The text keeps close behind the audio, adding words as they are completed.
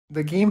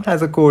The game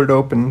has a cold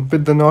open,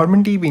 with the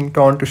Normandy being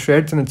torn to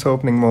shreds in its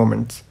opening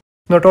moments.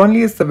 Not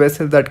only is the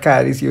vessel that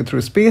carries you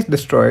through space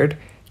destroyed,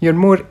 your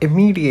more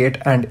immediate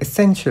and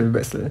essential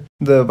vessel,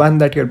 the one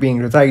that your being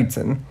resides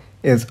in,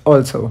 is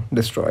also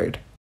destroyed.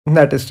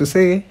 That is to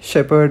say,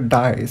 Shepard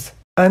dies.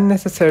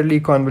 Unnecessarily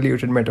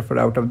convoluted metaphor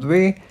out of the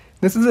way,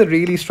 this is a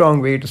really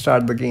strong way to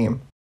start the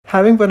game.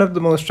 Having one of the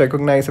most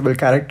recognizable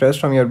characters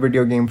from your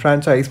video game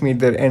franchise meet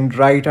their end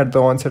right at the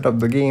onset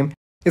of the game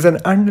is an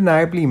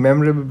undeniably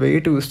memorable way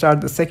to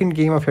start the second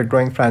game of your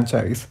growing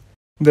franchise.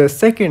 The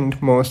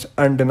second most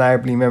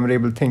undeniably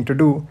memorable thing to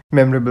do,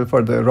 memorable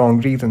for the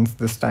wrong reasons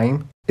this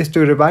time, is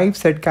to revive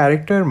said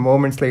character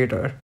moments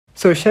later.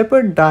 So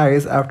Shepard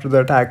dies after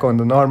the attack on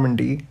the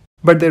Normandy,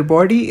 but their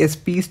body is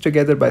pieced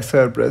together by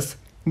Cerberus,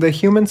 the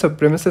human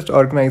supremacist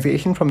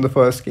organization from the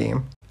first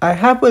game. I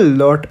have a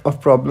lot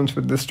of problems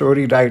with this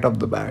story right off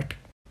the bat.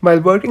 While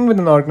working with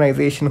an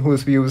organization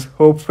whose views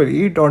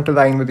hopefully don't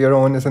align with your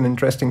own is an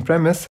interesting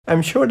premise,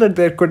 I'm sure that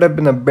there could have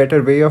been a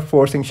better way of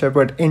forcing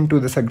Shepard into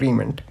this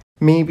agreement.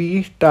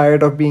 Maybe,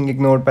 tired of being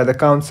ignored by the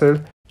council,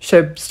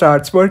 Shep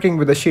starts working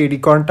with a shady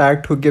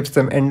contact who gives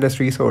them endless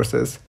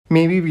resources.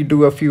 Maybe we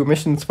do a few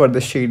missions for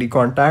this shady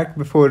contact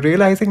before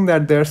realizing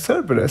that they're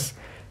Cerberus,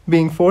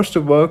 being forced to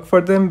work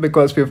for them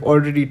because we've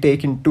already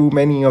taken too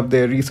many of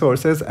their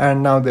resources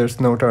and now there's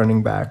no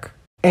turning back.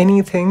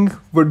 Anything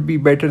would be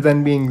better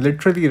than being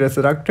literally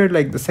resurrected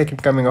like the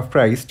second coming of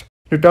Christ,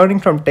 returning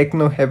from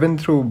techno heaven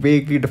through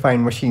vaguely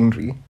defined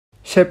machinery.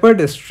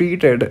 Shepard is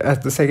treated as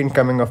the second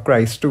coming of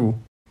Christ too.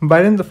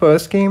 But in the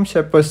first game,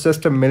 Shep was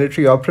just a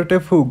military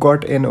operative who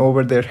got in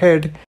over their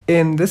head.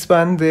 In this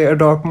one, they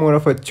adopt more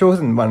of a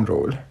chosen one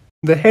role.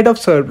 The head of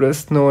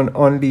Cerberus, known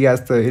only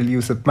as the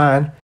Elusive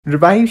Man,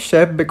 revives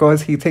Shep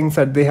because he thinks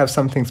that they have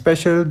something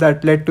special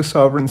that led to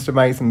Sovereign's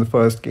demise in the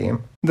first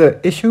game.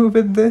 The issue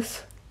with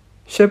this?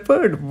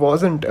 Shepard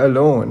wasn't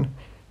alone.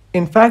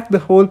 In fact, the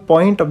whole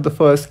point of the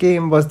first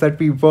game was that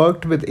we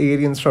worked with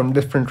aliens from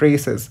different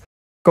races,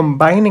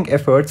 combining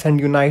efforts and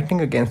uniting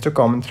against a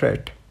common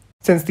threat.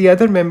 Since the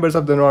other members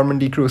of the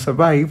Normandy crew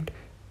survived,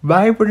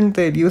 why wouldn't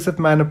the Elusive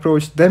Man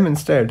approach them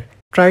instead?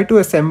 Try to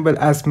assemble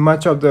as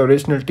much of the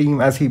original team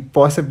as he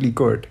possibly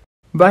could.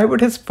 Why would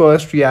his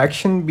first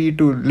reaction be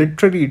to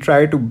literally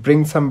try to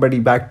bring somebody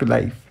back to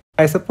life?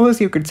 I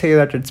suppose you could say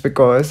that it's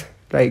because,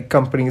 like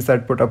companies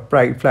that put up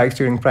pride flags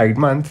during Pride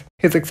Month,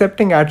 his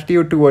accepting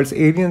attitude towards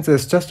aliens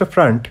is just a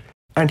front,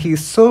 and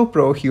he's so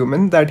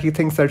pro-human that he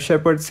thinks that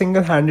Shepard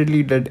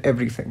single-handedly did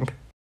everything.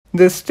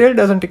 This still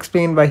doesn't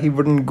explain why he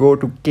wouldn't go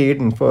to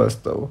Caden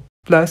first though.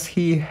 Plus,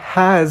 he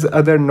has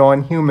other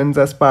non-humans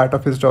as part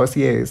of his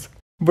dossiers.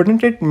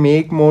 Wouldn't it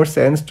make more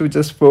sense to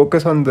just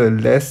focus on the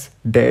less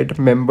dead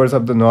members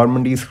of the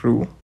Normandy's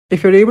crew?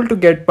 If you're able to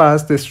get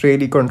past this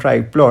really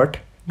contrived plot,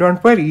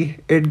 don't worry,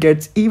 it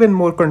gets even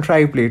more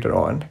contrived later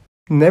on.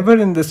 Never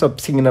in this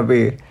obscene a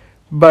way,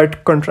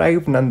 but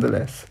contrived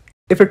nonetheless.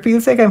 If it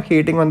feels like I'm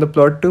hating on the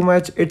plot too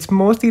much, it's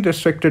mostly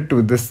restricted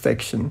to this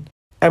section.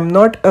 I'm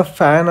not a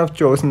fan of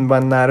chosen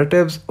one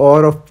narratives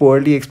or of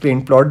poorly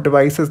explained plot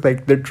devices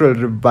like literal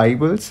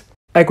revivals.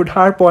 I could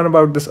harp on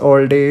about this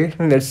all day,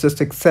 let's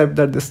just accept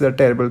that this is a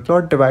terrible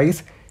plot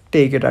device,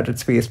 take it at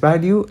its face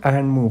value,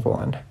 and move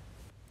on.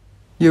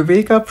 You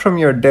wake up from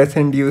your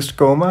death-induced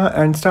coma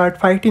and start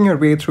fighting your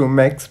way through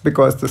mechs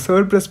because the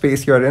Cerberus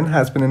space you're in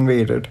has been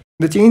invaded.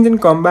 The change in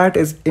combat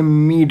is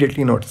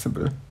immediately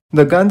noticeable.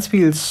 The guns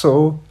feel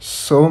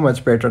so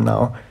much better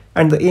now,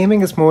 and the aiming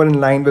is more in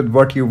line with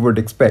what you would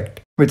expect.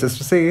 Which is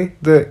to say,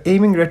 the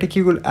aiming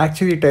reticule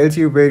actually tells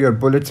you where your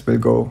bullets will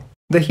go.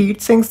 The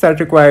heat sinks that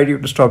required you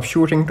to stop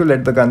shooting to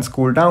let the guns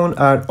cool down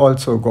are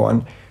also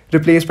gone,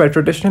 replaced by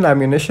traditional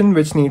ammunition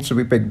which needs to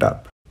be picked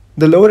up.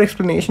 The lower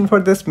explanation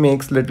for this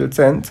makes little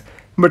sense,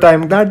 but I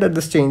am glad that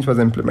this change was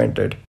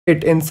implemented.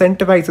 It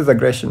incentivizes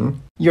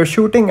aggression. You're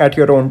shooting at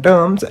your own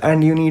terms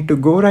and you need to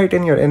go right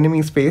in your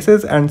enemy's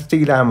faces and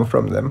steal ammo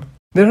from them.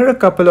 There are a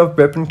couple of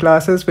weapon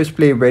classes which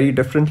play very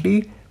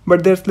differently,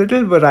 but there's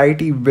little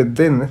variety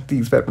within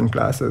these weapon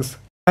classes.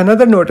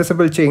 Another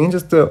noticeable change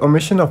is the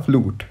omission of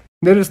loot.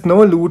 There is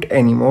no loot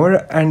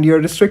anymore, and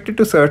you're restricted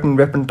to certain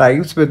weapon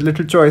types with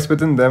little choice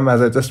within them, as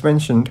I just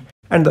mentioned,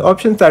 and the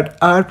options that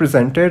are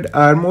presented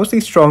are mostly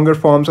stronger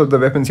forms of the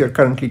weapons you're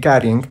currently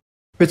carrying,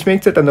 which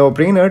makes it a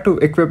no-brainer to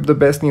equip the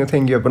best new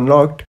thing you've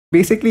unlocked,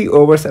 basically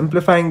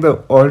oversimplifying the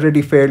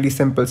already fairly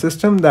simple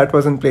system that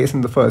was in place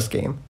in the first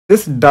game.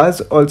 This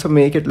does also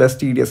make it less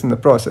tedious in the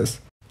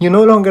process. You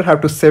no longer have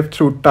to sift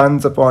through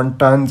tons upon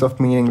tons of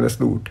meaningless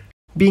loot.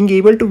 Being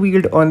able to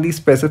wield only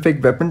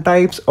specific weapon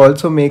types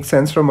also makes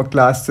sense from a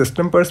class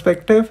system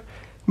perspective,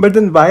 but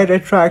then why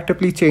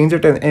retroactively change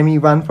it in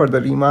ME1 for the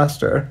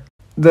remaster?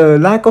 The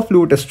lack of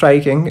loot is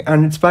striking,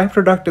 and its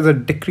byproduct is a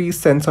decreased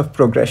sense of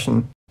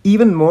progression,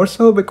 even more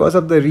so because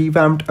of the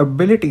revamped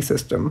ability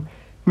system,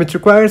 which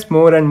requires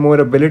more and more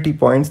ability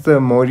points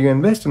the more you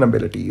invest in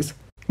abilities.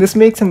 This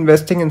makes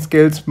investing in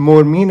skills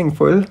more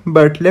meaningful,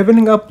 but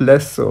leveling up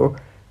less so,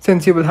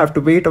 since you will have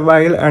to wait a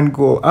while and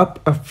go up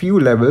a few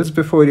levels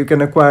before you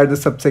can acquire the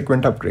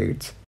subsequent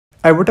upgrades.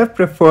 I would have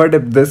preferred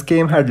if this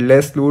game had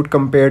less loot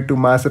compared to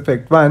Mass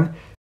Effect 1,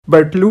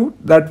 but loot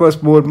that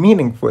was more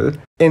meaningful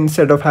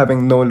instead of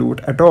having no loot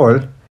at all.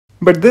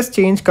 But this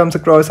change comes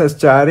across as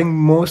jarring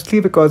mostly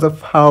because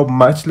of how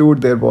much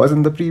loot there was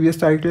in the previous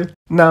title.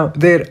 Now,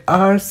 there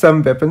are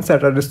some weapons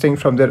that are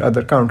distinct from their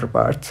other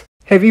counterparts.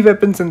 Heavy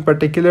weapons in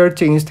particular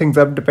change things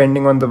up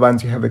depending on the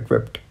ones you have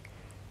equipped.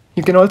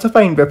 You can also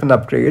find weapon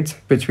upgrades,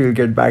 which we'll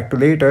get back to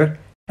later,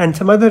 and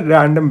some other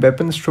random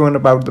weapons strewn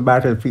about the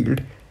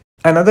battlefield.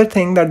 Another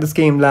thing that this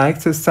game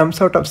lacks is some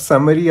sort of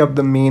summary of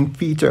the main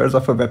features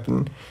of a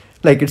weapon,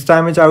 like its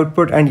damage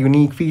output and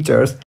unique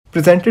features,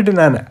 presented in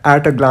an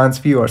at-a-glance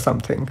view or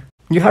something.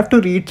 You have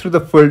to read through the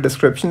full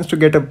descriptions to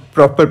get a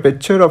proper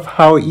picture of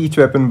how each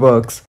weapon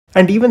works,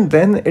 and even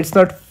then it's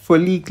not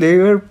fully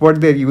clear what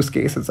their use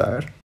cases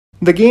are.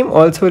 The game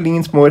also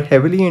leans more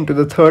heavily into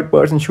the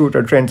third-person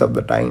shooter trends of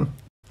the time.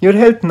 Your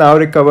health now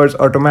recovers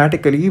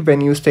automatically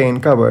when you stay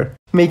in cover,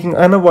 making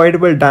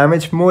unavoidable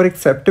damage more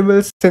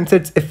acceptable since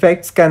its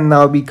effects can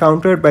now be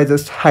countered by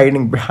just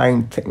hiding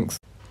behind things.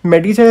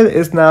 Medigel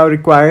is now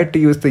required to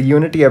use the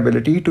Unity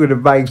ability to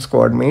revive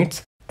squad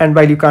mates, and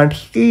while you can't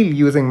heal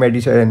using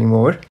Medigel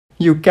anymore,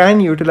 you can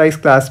utilize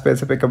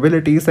class-specific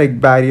abilities like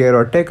Barrier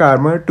or Tech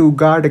Armor to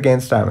guard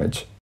against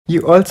damage.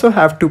 You also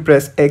have to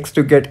press X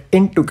to get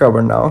into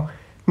cover now,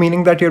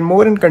 meaning that you're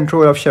more in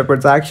control of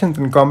Shepard's actions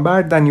in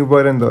combat than you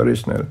were in the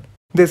original.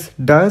 This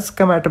does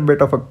come at a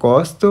bit of a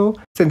cost though,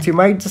 since you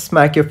might just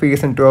smack your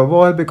face into a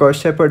wall because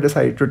Shepard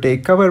decided to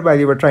take cover while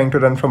you were trying to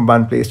run from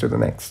one place to the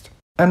next.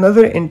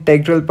 Another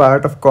integral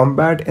part of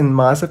combat in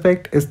Mass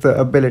Effect is the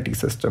ability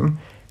system,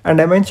 and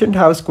I mentioned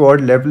how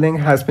squad leveling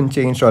has been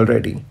changed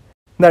already.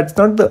 That's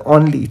not the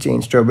only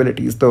change to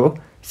abilities though,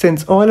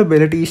 since all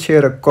abilities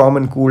share a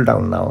common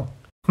cooldown now.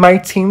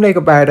 Might seem like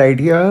a bad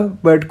idea,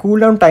 but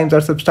cooldown times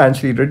are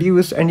substantially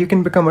reduced and you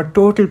can become a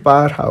total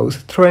powerhouse,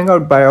 throwing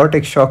out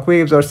biotic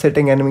shockwaves or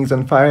setting enemies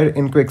on fire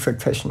in quick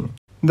succession.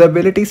 The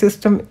ability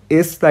system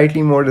is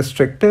slightly more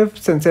restrictive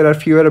since there are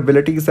fewer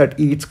abilities that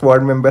each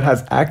squad member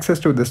has access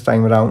to this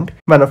time around,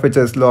 one of which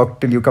is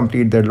locked till you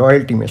complete their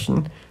loyalty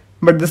mission.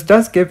 But this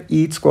does give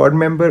each squad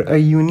member a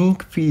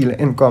unique feel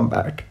in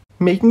combat.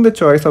 Making the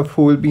choice of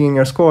who will be in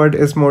your squad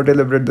is more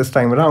deliberate this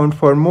time around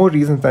for more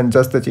reasons than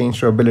just the change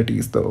to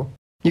abilities though.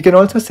 You can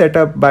also set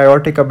up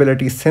biotic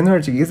ability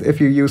synergies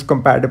if you use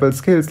compatible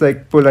skills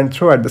like pull and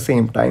throw at the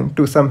same time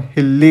to some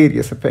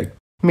hilarious effect,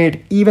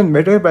 made even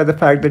better by the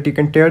fact that you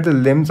can tear the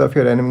limbs of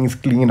your enemies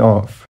clean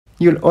off.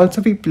 You'll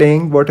also be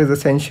playing what is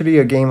essentially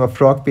a game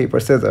of rock, paper,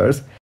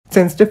 scissors,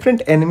 since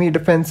different enemy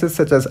defenses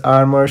such as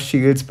armor,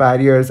 shields,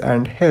 barriers,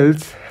 and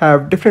health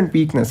have different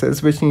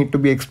weaknesses which need to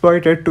be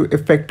exploited to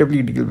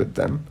effectively deal with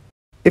them.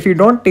 If you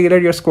don't tailor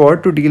your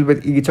squad to deal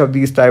with each of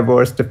these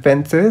diverse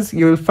defenses,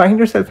 you'll find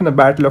yourself in a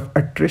battle of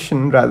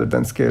attrition rather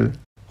than skill.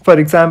 For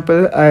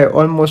example, I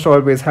almost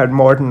always had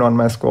Morton on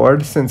my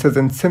squad since his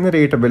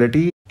Incinerate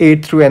ability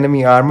ate through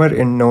enemy armor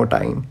in no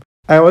time.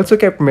 I also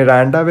kept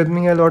Miranda with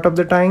me a lot of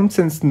the time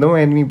since no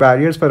enemy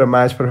barriers were a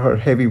match for her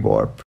heavy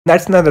warp.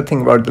 That's another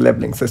thing about the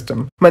leveling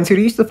system. Once you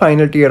reach the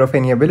final tier of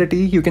any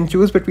ability, you can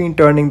choose between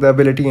turning the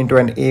ability into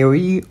an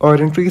AoE or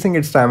increasing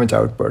its damage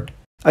output.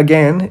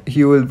 Again,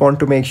 you will want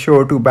to make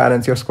sure to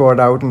balance your squad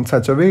out in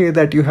such a way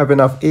that you have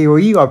enough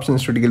AoE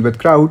options to deal with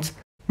crowds,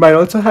 while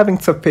also having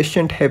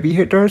sufficient heavy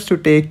hitters to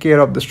take care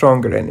of the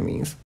stronger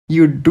enemies.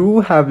 You do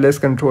have less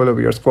control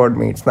over your squad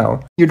mates now.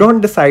 You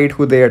don't decide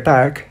who they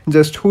attack,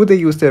 just who they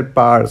use their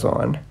powers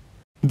on.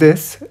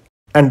 This,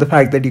 and the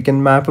fact that you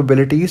can map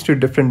abilities to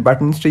different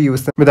buttons to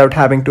use them without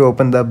having to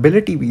open the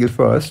ability wheel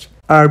first,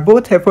 are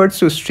both efforts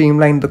to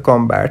streamline the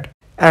combat,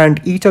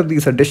 and each of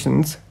these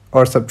additions,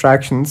 or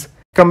subtractions,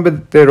 come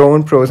with their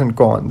own pros and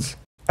cons.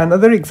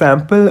 Another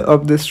example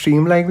of this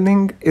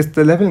streamlining is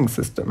the leveling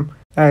system.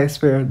 I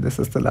swear this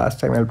is the last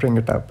time I'll bring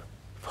it up.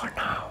 For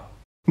now.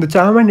 The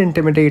Charm and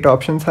Intimidate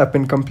options have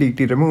been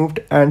completely removed,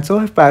 and so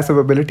have passive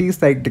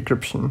abilities like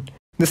Decryption.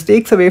 This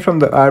takes away from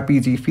the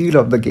RPG feel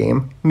of the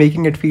game,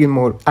 making it feel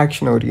more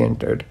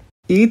action-oriented.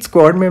 Each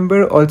squad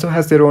member also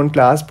has their own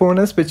class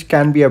bonus which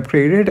can be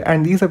upgraded,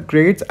 and these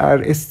upgrades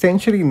are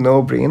essentially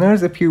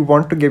no-brainers if you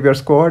want to give your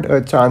squad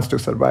a chance to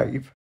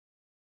survive.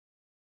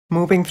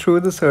 Moving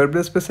through the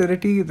Cerberus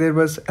facility, there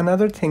was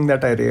another thing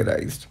that I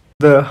realized.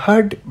 The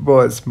HUD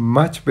was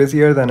much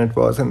busier than it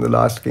was in the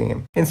last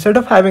game. Instead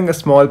of having a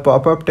small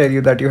pop-up tell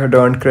you that you had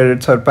earned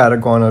credits or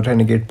Paragon or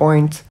Renegade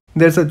points,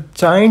 there's a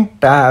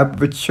giant tab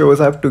which shows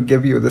up to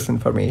give you this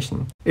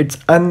information. It's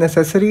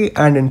unnecessary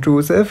and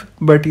intrusive,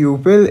 but you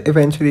will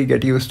eventually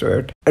get used to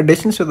it.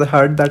 Additions to the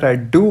HUD that I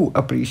do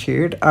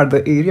appreciate are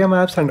the area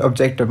maps and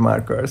objective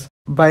markers.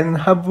 While in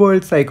hub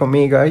worlds like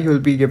Omega, you'll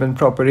be given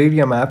proper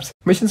area maps,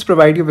 missions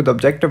provide you with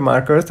objective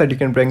markers that you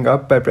can bring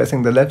up by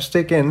pressing the left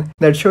stick in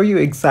that show you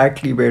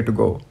exactly where to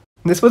go.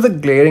 This was a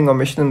glaring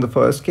omission in the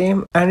first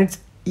game, and it's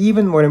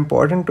even more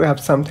important to have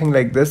something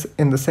like this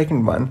in the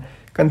second one,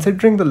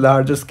 considering the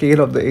larger scale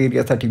of the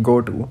areas that you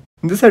go to.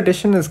 This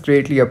addition is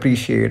greatly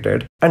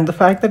appreciated, and the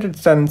fact that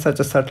it's done in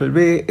such a subtle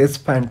way is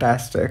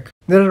fantastic.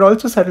 There are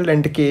also subtle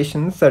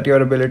indications that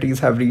your abilities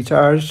have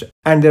recharged,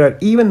 and there are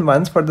even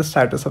ones for the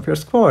status of your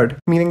squad,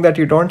 meaning that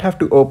you don't have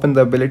to open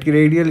the ability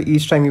radial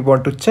each time you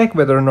want to check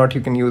whether or not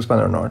you can use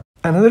one or not.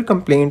 Another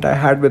complaint I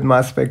had with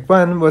Mass Effect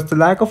 1 was the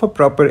lack of a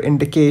proper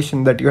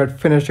indication that you had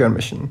finished your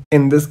mission.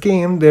 In this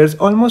game, there's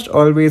almost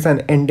always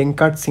an ending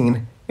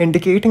cutscene,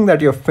 indicating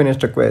that you have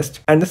finished a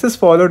quest, and this is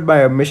followed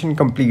by a mission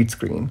complete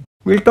screen.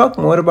 We'll talk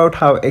more about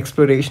how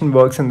exploration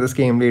works in this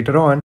game later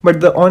on,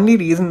 but the only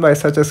reason why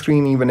such a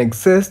screen even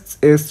exists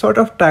is sort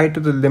of tied to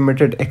the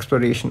limited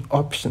exploration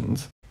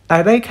options.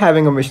 I like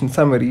having a mission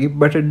summary,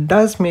 but it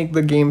does make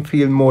the game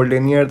feel more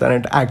linear than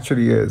it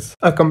actually is.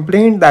 A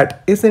complaint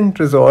that isn't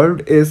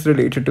resolved is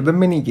related to the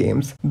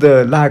minigames,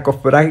 the lack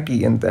of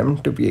variety in them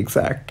to be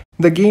exact.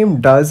 The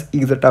game does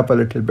ease it up a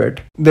little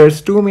bit.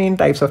 There's two main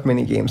types of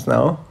minigames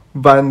now,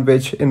 one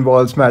which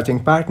involves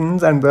matching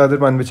patterns and the other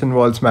one which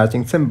involves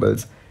matching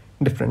symbols.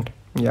 Different,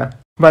 yeah.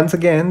 Once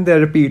again, they're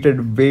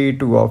repeated way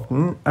too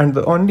often, and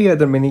the only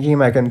other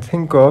minigame I can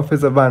think of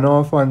is a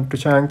one-off on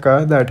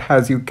Tuchanka that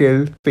has you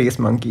kill space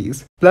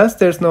monkeys. Plus,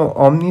 there's no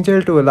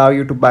Omnigel to allow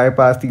you to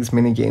bypass these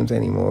minigames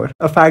anymore,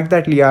 a fact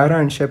that Liara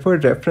and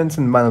Shepard reference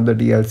in one of the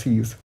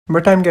DLCs.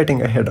 But I'm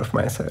getting ahead of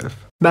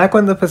myself. Back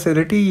on the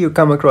facility, you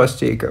come across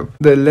Jacob.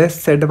 The less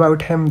said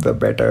about him, the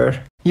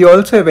better. You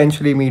also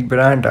eventually meet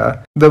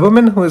Miranda, the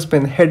woman who has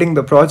been heading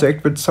the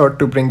project which sought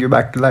to bring you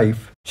back to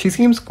life. She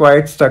seems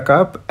quite stuck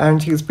up,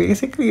 and she's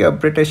basically a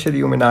British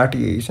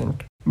Illuminati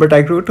agent. But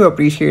I grew to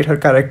appreciate her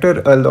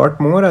character a lot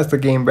more as the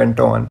game went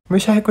on.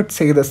 Wish I could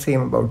say the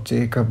same about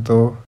Jacob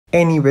though.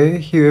 Anyway,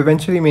 you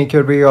eventually make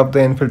your way up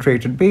the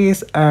infiltrated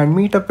base and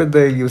meet up with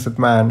the elusive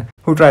man,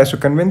 who tries to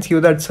convince you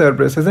that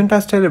Cerberus isn't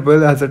as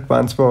terrible as it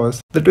once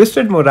was. The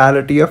twisted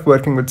morality of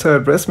working with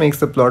Cerberus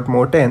makes the plot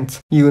more tense.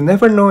 You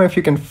never know if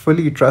you can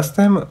fully trust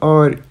them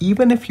or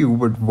even if you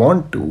would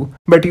want to,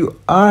 but you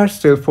are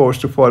still forced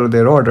to follow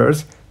their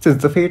orders,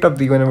 since the fate of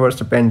the universe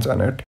depends on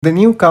it. The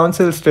new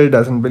council still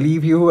doesn't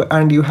believe you,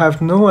 and you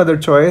have no other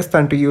choice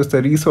than to use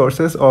the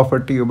resources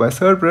offered to you by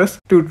Cerberus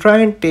to try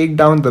and take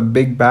down the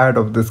big bad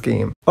of this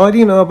game. All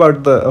you know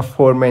about the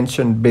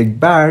aforementioned big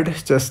bad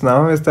just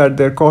now is that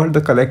they're called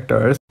the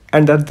Collectors,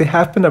 and that they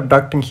have been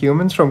abducting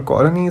humans from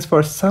colonies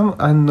for some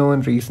unknown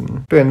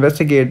reason. To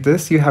investigate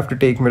this, you have to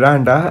take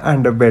Miranda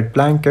and a wet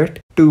blanket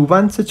to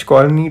one such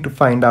colony to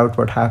find out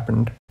what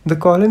happened. The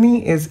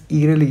colony is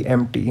eerily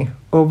empty,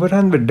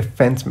 overrun with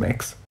defense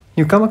mechs.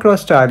 You come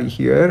across Tali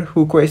here,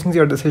 who questions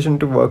your decision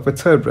to work with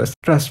Cerberus.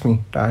 Trust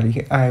me,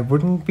 Tali, I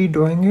wouldn't be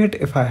doing it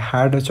if I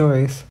had a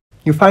choice.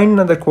 You find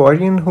another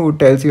Quarian who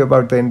tells you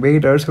about the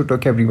invaders who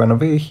took everyone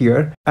away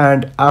here,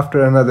 and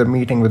after another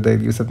meeting with the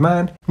elusive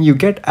man, you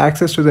get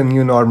access to the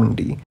new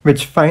Normandy,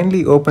 which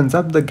finally opens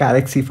up the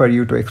galaxy for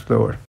you to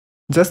explore.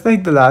 Just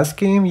like the last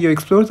game, you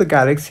explore the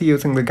galaxy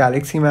using the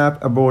galaxy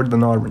map aboard the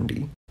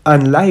Normandy.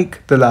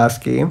 Unlike the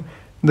last game,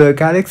 the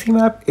galaxy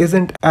map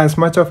isn't as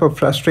much of a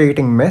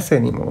frustrating mess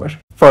anymore.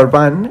 For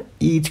one,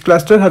 each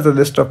cluster has a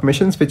list of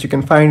missions which you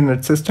can find in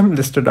its system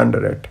listed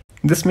under it.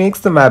 This makes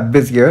the map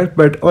busier,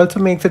 but also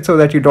makes it so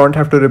that you don't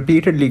have to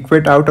repeatedly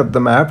quit out of the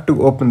map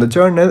to open the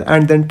journal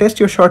and then test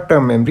your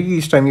short-term memory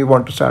each time you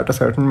want to start a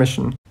certain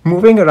mission.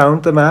 Moving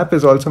around the map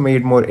is also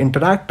made more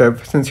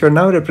interactive, since you're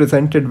now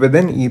represented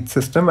within each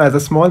system as a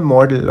small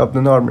model of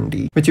the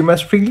Normandy, which you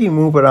must freely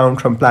move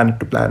around from planet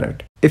to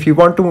planet. If you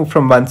want to move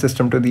from one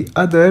system to the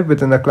other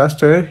within a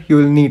cluster, you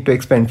will need to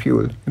expend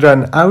fuel,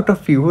 run out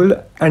of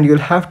fuel, and you'll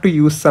have to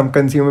use some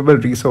consumable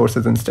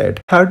resources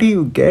instead. How do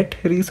you get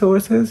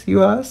resources,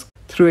 you ask?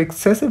 Through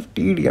excessive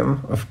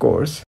tedium, of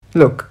course.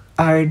 Look,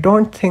 I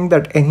don't think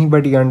that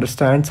anybody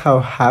understands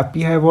how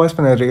happy I was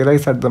when I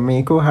realized that the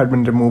Mako had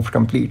been removed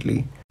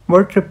completely.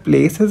 What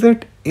replaces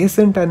it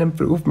isn't an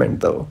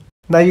improvement though.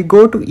 Now you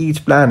go to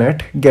each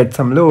planet, get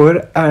some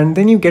lore, and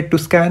then you get to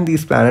scan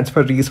these planets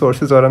for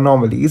resources or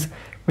anomalies,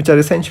 which are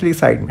essentially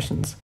side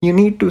missions. You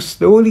need to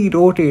slowly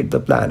rotate the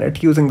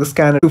planet using the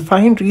scanner to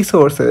find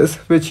resources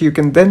which you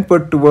can then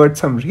put towards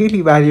some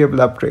really valuable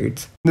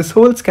upgrades. This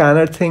whole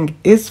scanner thing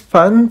is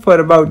fun for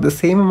about the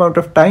same amount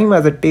of time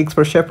as it takes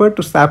for Shepard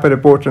to slap a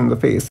reporter in the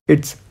face.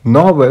 It's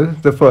novel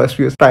the first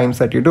few times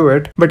that you do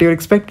it, but you're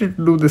expected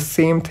to do the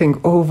same thing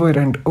over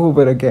and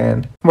over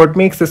again. What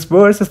makes this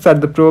worse is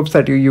that the probes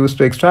that you use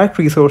to extract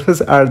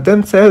resources are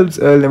themselves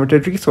a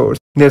limited resource.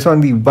 There's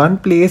only one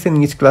place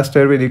in each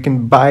cluster where you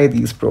can buy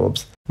these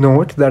probes.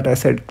 Note that I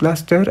said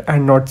cluster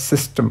and not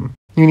system.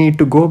 You need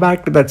to go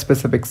back to that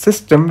specific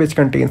system which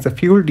contains the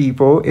fuel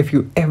depot if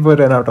you ever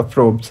run out of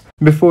probes,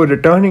 before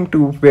returning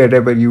to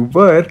wherever you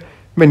were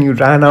when you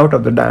ran out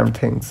of the damn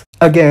things.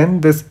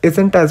 Again, this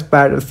isn't as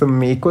bad as the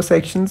Mako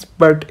sections,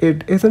 but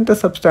it isn't a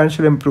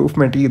substantial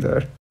improvement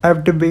either.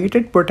 I've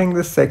debated putting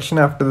this section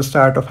after the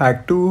start of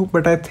Act 2,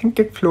 but I think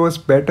it flows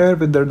better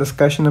with the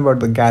discussion about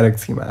the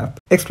galaxy map.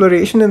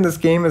 Exploration in this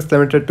game is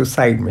limited to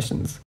side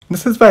missions.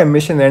 This is why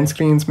mission end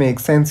screens make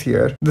sense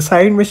here. The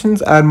side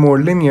missions are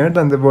more linear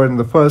than they were in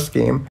the first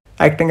game,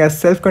 acting as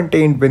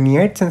self-contained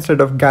vignettes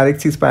instead of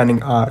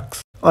galaxy-spanning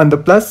arcs. On the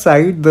plus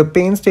side, the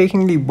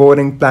painstakingly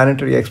boring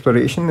planetary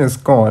exploration is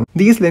gone.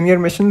 These linear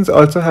missions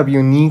also have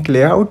unique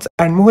layouts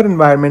and more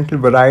environmental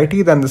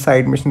variety than the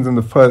side missions in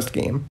the first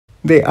game.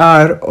 They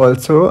are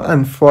also,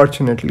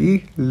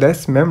 unfortunately,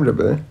 less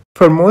memorable.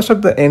 For most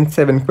of the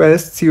N7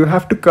 quests, you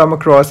have to come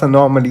across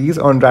anomalies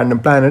on random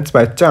planets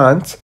by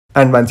chance,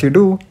 and once you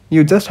do,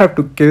 you just have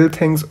to kill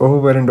things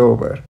over and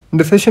over.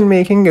 Decision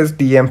making is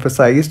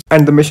de-emphasized,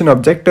 and the mission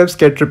objectives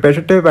get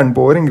repetitive and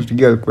boring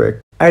real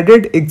quick. I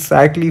did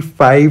exactly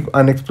 5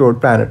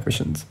 unexplored planet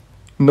missions.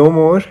 No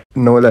more,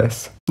 no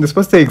less. This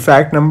was the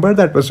exact number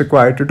that was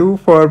required to do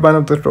for one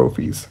of the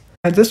trophies.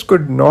 I just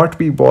could not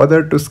be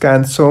bothered to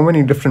scan so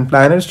many different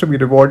planets to be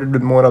rewarded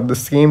with more of the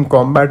same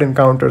combat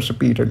encounters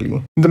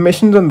repeatedly. The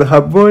missions on the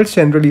hub worlds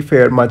generally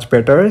fare much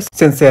better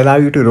since they allow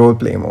you to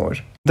roleplay more.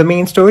 The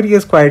main story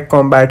is quite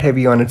combat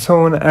heavy on its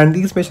own, and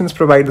these missions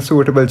provide a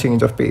suitable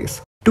change of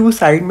pace. 2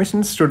 side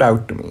missions stood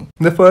out to me.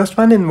 The first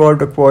one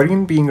involved a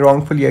Quarian being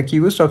wrongfully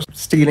accused of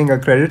stealing a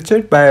credit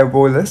chit by a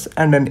Volus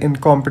and an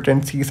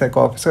incompetent CSEC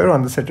officer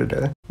on the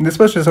Citadel. This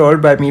was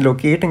resolved by me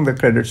locating the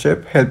credit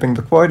ship, helping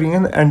the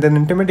Quarian, and then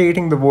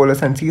intimidating the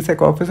Volus and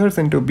CSEC officers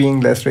into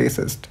being less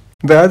racist.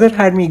 The other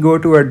had me go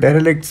to a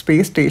derelict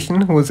space station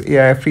whose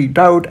AI freaked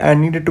out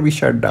and needed to be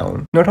shut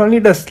down. Not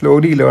only does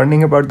slowly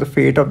learning about the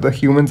fate of the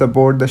humans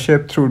aboard the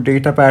ship through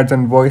datapads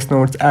and voice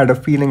notes add a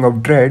feeling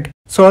of dread,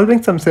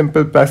 solving some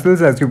simple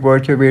puzzles as you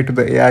work your way to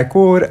the AI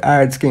core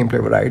adds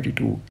gameplay variety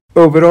too.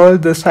 Overall,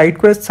 the side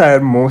quests are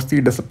mostly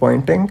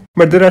disappointing,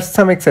 but there are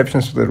some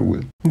exceptions to the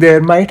rule.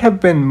 There might have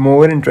been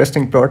more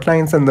interesting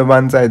plotlines than the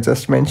ones I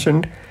just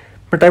mentioned,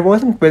 but I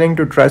wasn't willing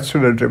to trudge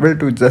through the dribble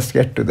to just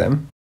get to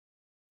them.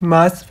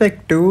 Mass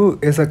Effect 2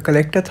 is a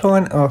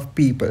collectathon of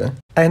people.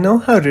 I know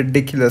how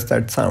ridiculous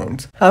that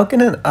sounds. How can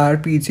an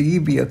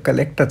RPG be a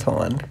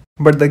collectathon?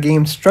 But the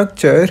game's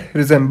structure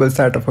resembles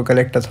that of a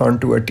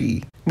collectathon to a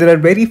T. There are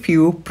very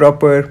few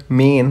proper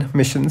main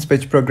missions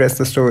which progress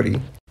the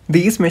story.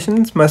 These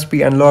missions must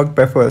be unlocked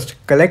by first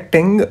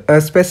collecting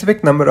a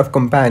specific number of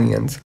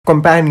companions.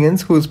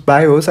 Companions whose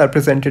bios are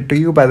presented to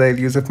you by the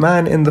elusive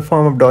man in the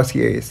form of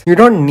dossiers. You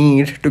don't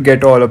need to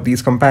get all of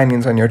these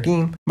companions on your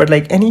team, but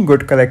like any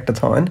good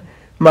collectathon,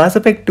 Mass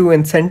Effect 2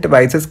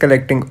 incentivizes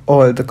collecting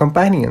all the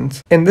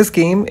companions. In this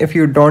game, if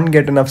you don't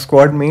get enough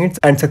squad mates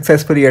and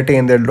successfully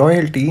attain their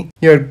loyalty,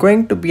 you're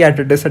going to be at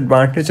a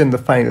disadvantage in the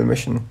final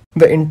mission.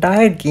 The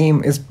entire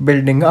game is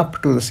building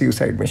up to the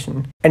suicide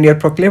mission, and your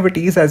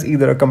proclivities as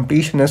either a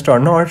completionist or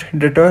not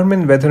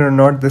determine whether or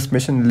not this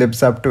mission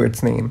lives up to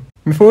its name.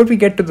 Before we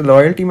get to the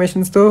loyalty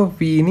missions though,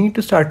 we need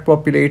to start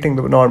populating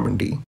the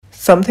Normandy.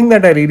 Something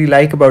that I really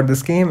like about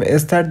this game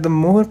is that the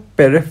more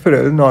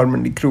peripheral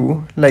Normandy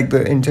crew, like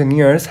the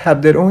engineers,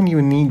 have their own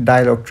unique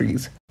dialogue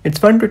trees. It's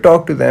fun to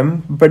talk to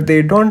them, but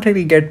they don't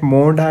really get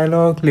more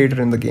dialogue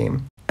later in the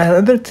game.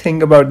 Another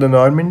thing about the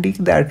Normandy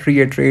that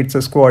reiterates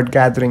the squad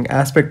gathering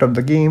aspect of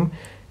the game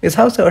is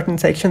how certain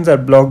sections are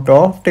blocked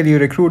off till you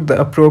recruit the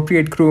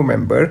appropriate crew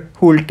member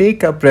who will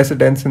take up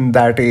residence in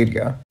that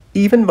area.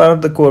 Even one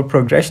of the core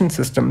progression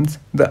systems,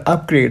 the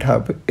upgrade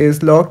hub,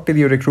 is locked till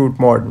you recruit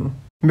Mordin.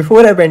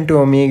 Before I went to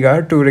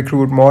Omega to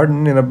recruit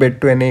Mordin in a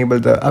bid to enable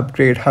the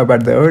upgrade hub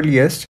at the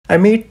earliest, I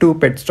made 2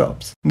 pit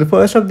stops. The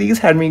first of these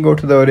had me go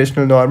to the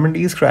original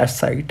Normandy's crash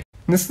site.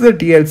 This is a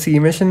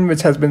DLC mission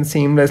which has been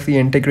seamlessly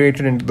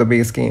integrated into the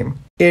base game.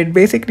 It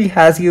basically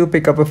has you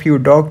pick up a few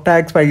dog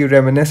tags while you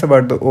reminisce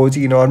about the OG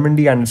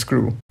Normandy and its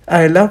crew.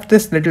 I loved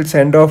this little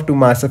send-off to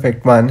Mass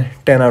Effect 1,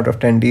 10 out of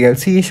 10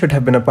 DLC should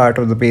have been a part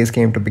of the base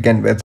game to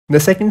begin with. The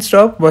second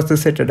stop was the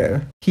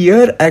Citadel.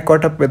 Here, I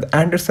caught up with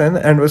Anderson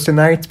and was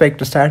denied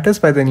Spectre status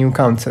by the new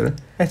council.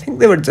 I think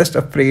they were just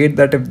afraid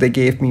that if they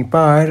gave me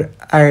power,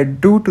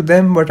 I'd do to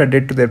them what I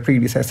did to their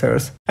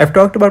predecessors. I've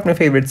talked about my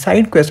favorite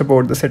side quest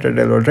aboard the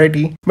Citadel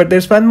already, but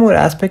there's one more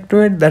aspect to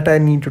it that I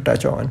need to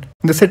touch on.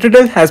 The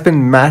Citadel has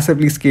been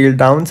massively scaled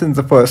down since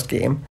the first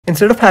game.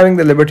 Instead of having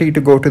the liberty to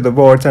go to the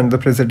wards and the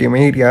Presidium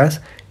areas,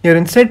 you're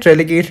instead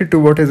relegated to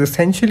what is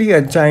essentially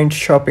a giant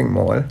shopping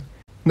mall.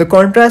 The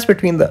contrast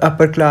between the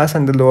upper class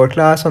and the lower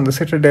class on the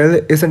Citadel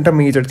isn't a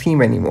major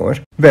theme anymore.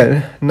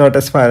 Well, not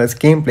as far as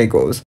gameplay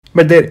goes.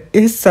 But there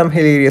is some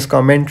hilarious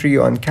commentary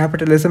on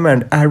capitalism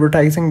and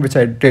advertising which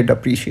I did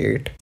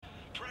appreciate.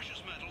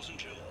 Precious metals and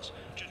jewels,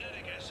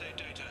 genetic assay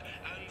data,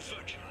 and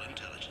virtual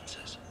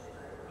intelligences.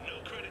 No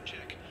credit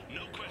check,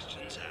 no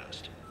questions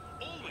asked.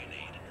 All we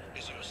need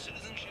is your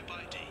citizenship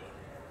ID.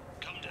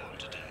 Come down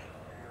today.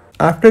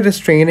 After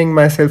restraining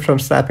myself from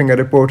slapping a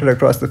reporter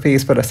across the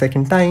face for a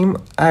second time,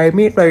 I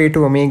made my way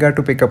to Omega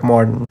to pick up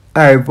Mordin.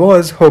 I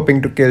was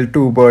hoping to kill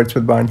 2 birds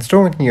with one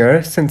stone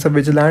here, since a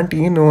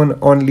vigilante known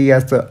only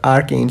as the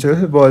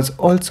Archangel was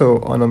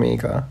also on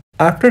Omega.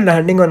 After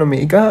landing on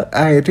Omega,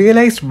 I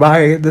realized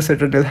why the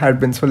Citadel had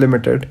been so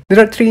limited.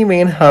 There are 3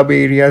 main hub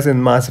areas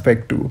in Mass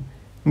Effect 2.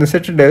 The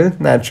Citadel,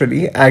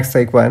 naturally, acts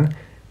like one,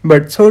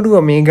 but so do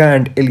Omega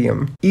and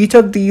Ilium. Each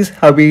of these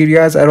hub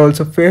areas are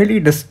also fairly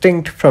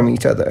distinct from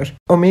each other.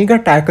 Omega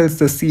tackles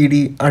the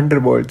seedy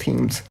underworld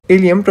themes.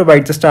 Ilium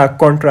provides a stark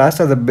contrast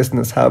as a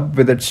business hub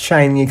with its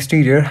shiny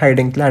exterior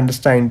hiding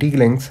clandestine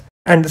dealings,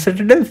 and the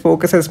Citadel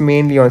focuses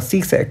mainly on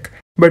CSEC,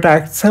 but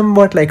acts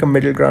somewhat like a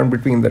middle ground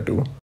between the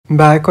two.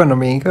 Back on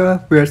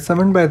Omega, we are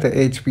summoned by the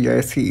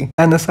HBIC,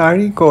 an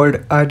Asari called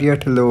Arya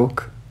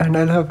Talok, and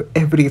I love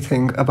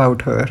everything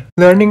about her.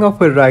 Learning of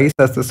her rise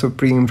as the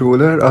supreme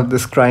ruler of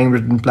this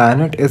crime-ridden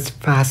planet is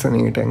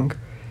fascinating.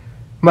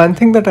 One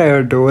thing that I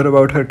adore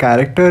about her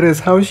character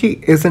is how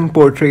she isn't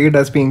portrayed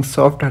as being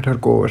soft at her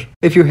core.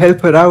 If you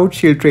help her out,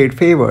 she'll trade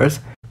favors,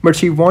 but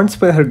she won't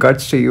spill her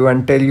guts to you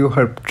and tell you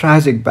her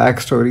tragic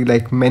backstory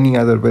like many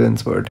other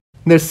villains would.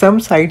 There's some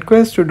side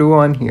quests to do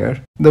on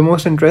here. The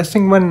most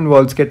interesting one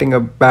involves getting a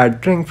bad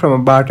drink from a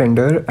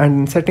bartender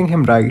and setting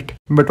him right.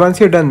 But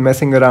once you're done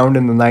messing around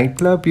in the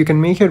nightclub, you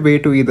can make your way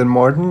to either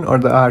Morden or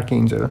the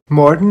Archangel.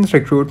 Morden's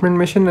recruitment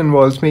mission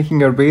involves making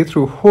your way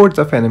through hordes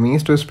of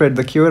enemies to spread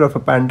the cure of a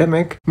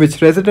pandemic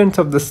which residents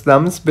of the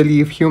slums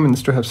believe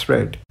humans to have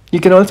spread. You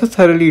can also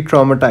thoroughly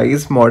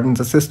traumatize Morden's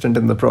assistant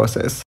in the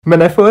process.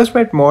 When I first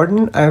met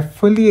Morden, I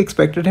fully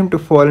expected him to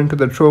fall into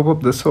the trope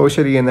of the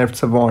socially inept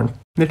savant.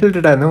 Little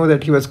did I know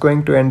that he was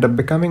going to end up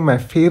becoming my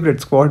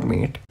favorite squad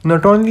mate.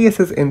 Not only is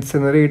his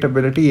incinerate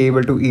ability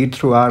able to eat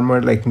through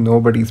armor like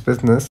nobody's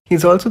business,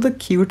 he's also the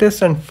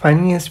cutest and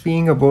funniest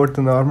being aboard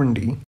the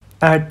Normandy.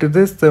 Add to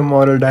this the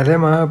moral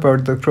dilemma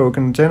about the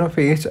Krogan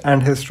genophage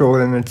and his role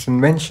in its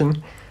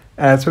invention,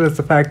 as well as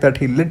the fact that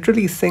he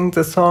literally sings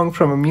a song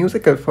from a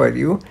musical for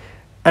you,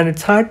 and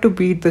it's hard to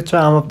beat the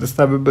charm of this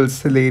lovable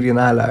Silurian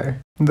ally.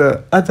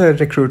 The other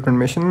recruitment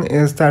mission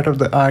is that of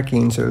the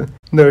Archangel,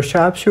 the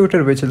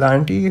sharpshooter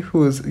vigilante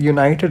who's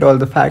united all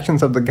the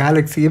factions of the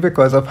galaxy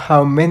because of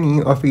how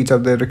many of each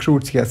of their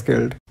recruits he has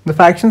killed. The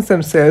factions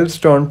themselves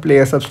don't play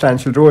a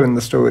substantial role in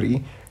the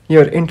story.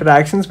 Your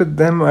interactions with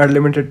them are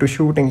limited to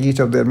shooting each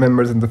of their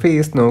members in the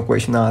face, no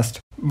question asked.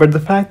 But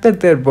the fact that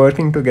they're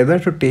working together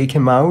to take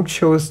him out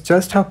shows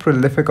just how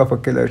prolific of a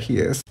killer he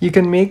is. You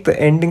can make the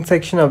ending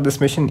section of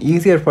this mission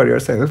easier for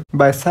yourself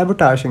by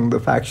sabotaging the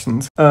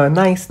factions, a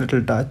nice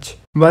little touch.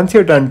 Once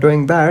you're done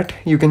doing that,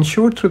 you can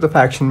shoot through the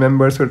faction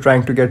members who are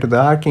trying to get to the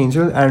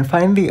Archangel and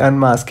finally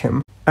unmask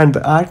him. And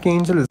the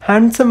Archangel is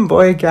handsome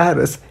boy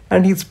Garrus,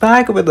 and he's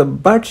back with a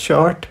butt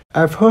shot.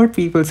 I've heard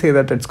people say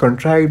that it's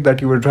contrived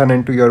that you would run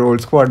into your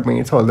old squad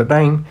mates all the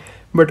time,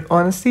 but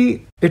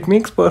honestly, it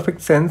makes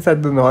perfect sense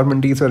that the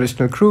Normandy's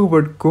original crew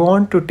would go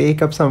on to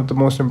take up some of the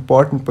most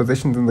important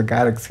positions in the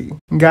galaxy.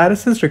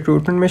 Garrus's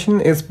recruitment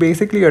mission is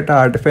basically a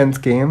tower defense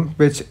game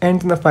which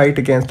ends in a fight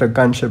against a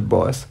gunship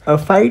boss, a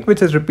fight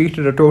which is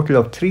repeated a total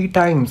of 3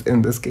 times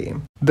in this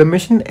game. The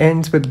mission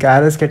ends with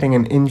Garrus getting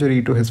an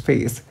injury to his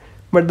face,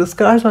 but the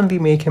scars only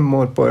make him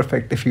more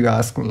perfect if you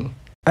ask me.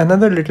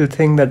 Another little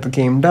thing that the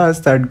game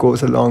does that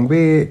goes a long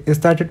way is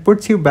that it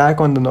puts you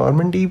back on the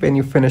Normandy when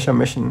you finish a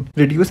mission,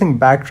 reducing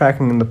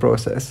backtracking in the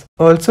process.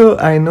 Also,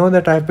 I know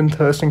that I've been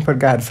thirsting for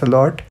Garrus a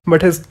lot,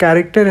 but his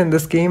character in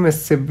this game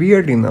is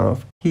severely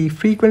nerfed. He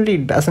frequently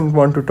doesn't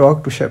want to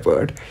talk to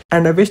Shepard,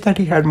 and I wish that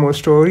he had more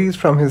stories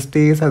from his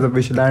days as a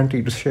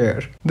vigilante to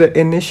share. The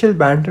initial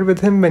banter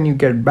with him when you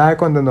get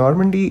back on the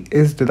Normandy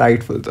is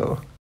delightful though.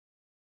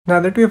 Now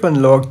that we have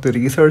unlocked the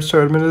research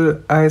terminal,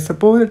 I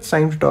suppose it's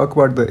time to talk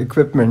about the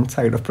equipment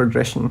side of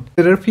progression.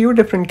 There are a few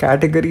different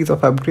categories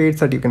of upgrades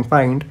that you can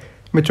find,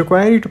 which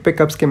require you to pick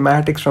up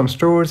schematics from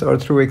stores or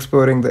through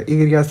exploring the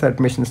areas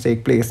that missions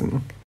take place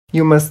in.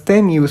 You must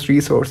then use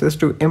resources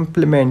to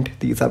implement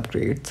these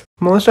upgrades.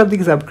 Most of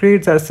these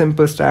upgrades are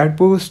simple stat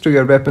boosts to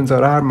your weapons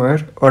or armor,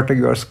 or to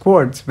your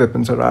squad's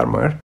weapons or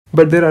armor,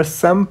 but there are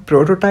some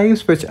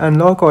prototypes which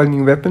unlock all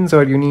new weapons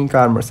or unique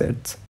armor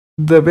sets.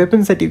 The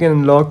weapons that you can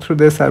unlock through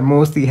this are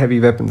mostly heavy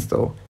weapons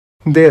though.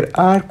 There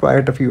are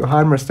quite a few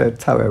armor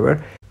sets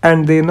however,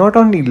 and they not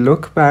only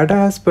look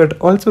badass but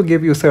also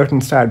give you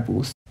certain stat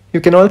boosts. You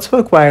can also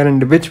acquire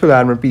individual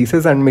armor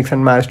pieces and mix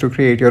and match to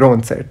create your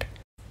own set.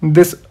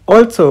 This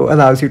also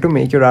allows you to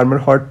make your armor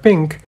hot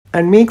pink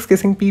and makes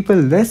kissing people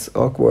less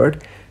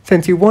awkward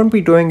since you won't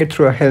be doing it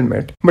through a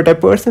helmet, but I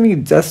personally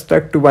just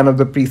stuck to one of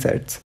the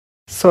presets.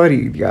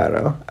 Sorry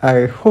Yara,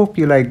 I hope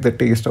you like the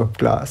taste of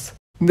glass.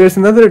 There's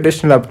another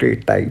additional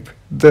upgrade type,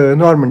 the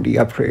Normandy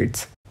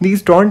upgrades.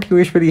 These don't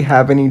usually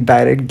have any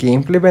direct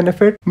gameplay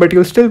benefit, but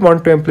you'll still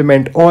want to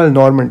implement all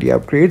Normandy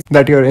upgrades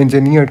that your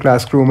engineer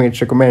class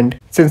crewmates recommend,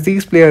 since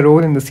these play a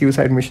role in the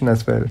suicide mission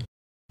as well.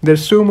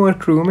 There's 2 more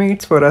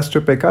crewmates for us to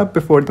pick up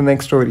before the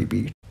next story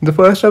beat. The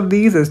first of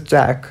these is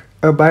Jack,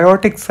 a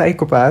biotic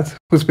psychopath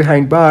who's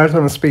behind bars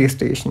on a space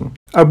station.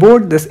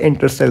 Aboard this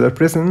interstellar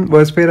prison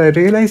was where I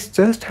realized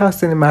just how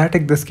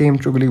cinematic this game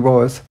truly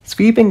was.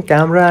 Sweeping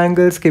camera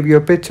angles give you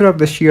a picture of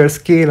the sheer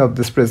scale of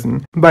this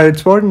prison, but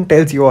its warden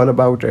tells you all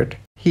about it.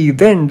 He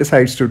then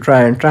decides to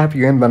try and trap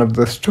you in one of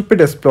the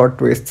stupidest plot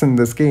twists in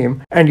this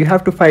game, and you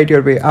have to fight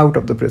your way out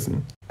of the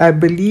prison. I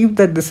believe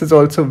that this is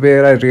also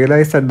where I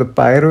realized that the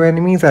pyro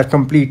enemies are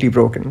completely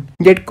broken.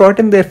 Get caught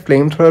in their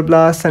flamethrower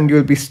blasts and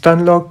you'll be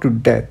stun-locked to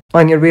death.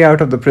 On your way out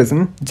of the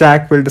prison,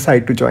 Jack will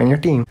decide to join your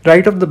team.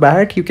 Right off the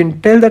bat, you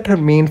can tell that her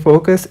main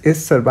focus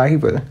is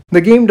survival. The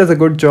game does a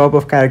good job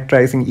of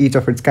characterizing each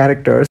of its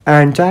characters,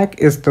 and Jack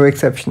is no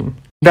exception.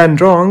 Done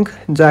wrong,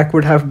 Jack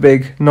would have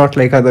big, not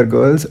like other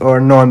girls, or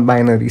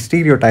non-binary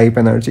stereotype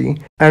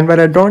energy. And while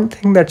I don't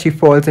think that she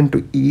falls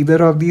into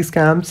either of these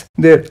camps,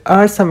 there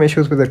are some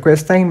issues with her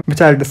questline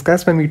which I'll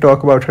discuss when we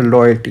talk about her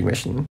loyalty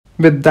mission.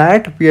 With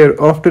that, we are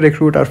off to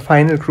recruit our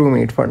final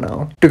crewmate for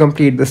now. To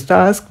complete this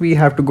task, we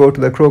have to go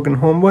to the Krogan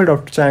homeworld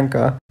of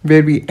Tuchanka,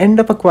 where we end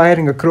up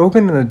acquiring a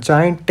Krogan in a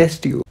giant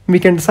test tube. We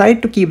can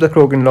decide to keep the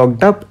Krogan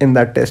locked up in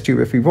that test tube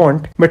if we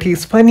want, but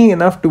he's funny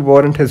enough to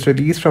warrant his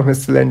release from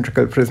his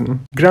cylindrical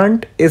prison.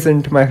 Grunt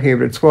isn't my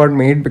favorite squad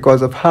mate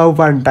because of how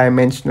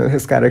one-dimensional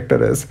his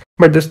character is,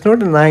 but there's no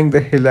denying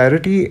the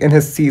hilarity in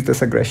his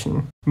ceaseless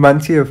aggression.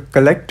 Once you have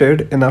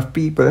collected enough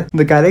people,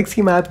 the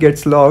galaxy map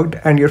gets logged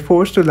and you're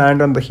forced to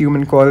land on the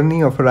human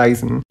colony of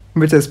Horizon,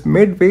 which is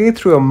midway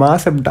through a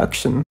mass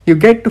abduction. You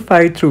get to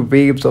fight through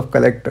waves of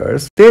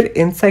collectors. Their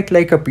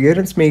insect-like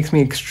appearance makes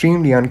me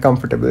extremely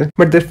uncomfortable,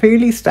 but they're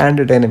fairly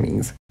standard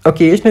enemies.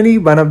 Occasionally,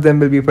 one of them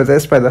will be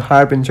possessed by the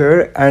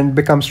Harbinger and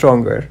become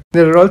stronger.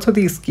 There are also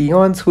these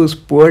Scions whose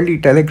poorly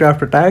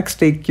telegraphed attacks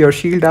take your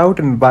shield out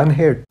in one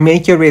hit.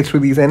 Make your way through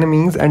these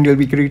enemies and you'll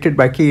be greeted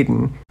by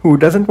Caden, who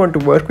doesn't want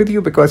to work with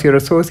you because you're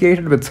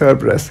associated with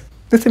Cerberus.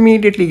 This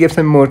immediately gives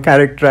him more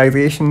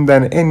characterization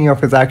than any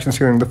of his actions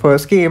during the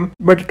first game,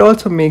 but it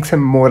also makes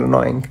him more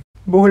annoying.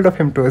 Bold of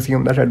him to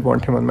assume that I'd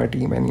want him on my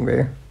team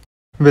anyway.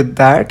 With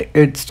that,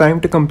 it's time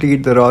to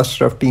complete the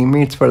roster of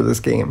teammates for this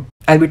game.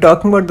 I'll be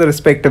talking about the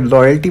respective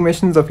loyalty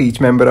missions of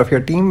each member of your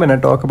team when I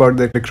talk about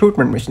the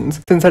recruitment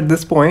missions, since at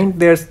this point,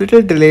 there's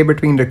little delay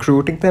between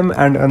recruiting them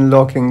and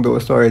unlocking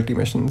those loyalty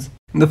missions.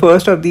 The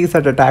first of these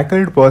that I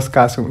tackled was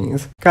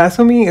Kasumi's.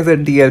 Kasumi is a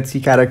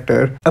DLC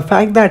character, a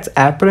fact that's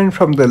apparent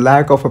from the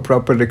lack of a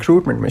proper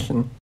recruitment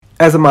mission.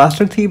 As a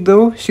master thief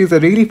though, she's a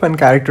really fun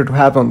character to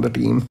have on the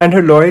team, and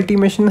her loyalty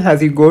mission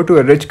has you go to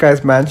a rich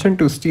guy's mansion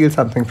to steal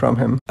something from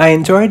him. I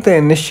enjoyed the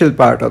initial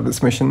part of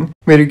this mission,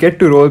 where you get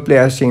to roleplay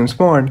as James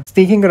Bond,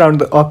 sneaking around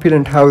the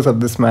opulent house of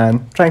this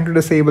man, trying to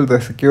disable the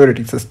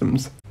security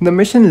systems. The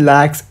mission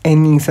lacks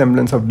any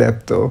semblance of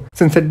depth though,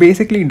 since it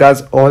basically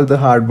does all the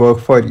hard work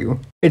for you.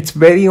 It's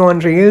very on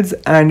rails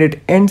and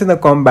it ends in a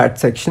combat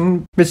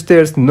section, which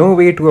there's no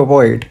way to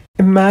avoid.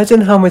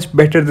 Imagine how much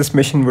better this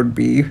mission would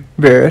be,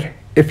 where,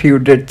 if you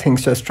did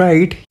things just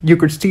right, you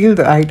could steal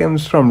the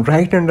items from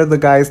right under the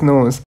guy's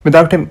nose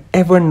without him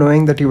ever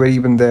knowing that you were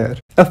even there.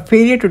 A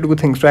failure to do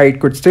things right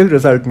could still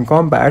result in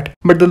combat,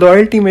 but the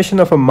loyalty mission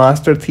of a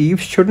master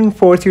thief shouldn't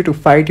force you to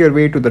fight your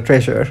way to the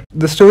treasure.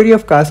 The story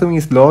of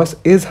Kasumi's loss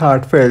is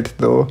heartfelt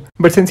though,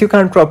 but since you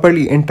can't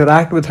properly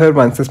interact with her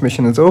once this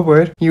mission is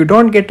over, you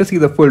don't get to see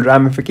the full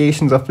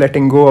ramifications of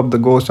letting go of the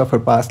ghost of her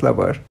past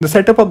lover. The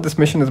setup of this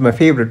mission is my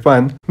favorite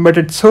one, but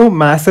it so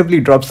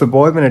massively drops the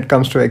ball when it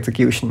comes to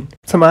execution.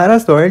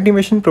 Samara's loyalty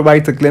mission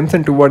provides a glimpse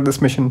into what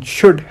this mission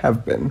should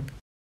have been.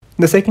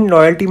 The second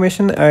loyalty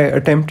mission I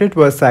attempted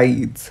was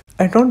Saeed's.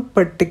 I don't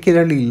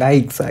particularly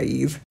like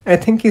Saeed. I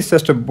think he's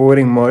just a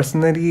boring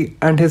mercenary,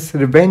 and his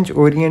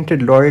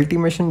revenge-oriented loyalty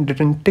mission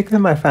didn't tickle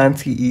my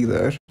fancy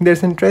either.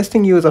 There's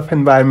interesting use of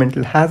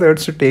environmental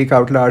hazards to take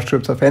out large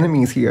groups of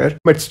enemies here,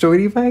 but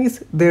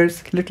story-wise,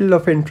 there's little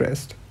of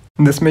interest.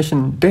 This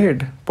mission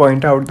did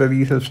point out the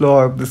lethal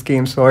flaw of this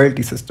game's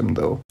loyalty system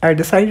though. I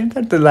decided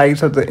that the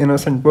lives of the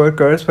innocent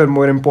workers were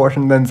more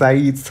important than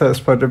Zaid's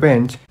thirst for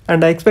revenge,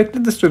 and I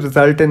expected this to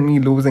result in me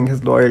losing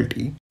his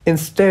loyalty.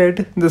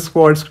 Instead, the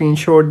squad screen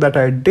showed that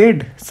I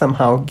did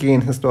somehow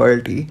gain his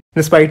loyalty,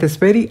 despite his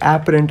very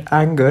apparent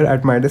anger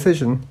at my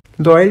decision.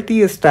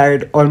 Loyalty is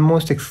tied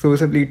almost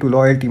exclusively to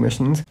loyalty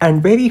missions,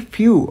 and very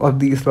few of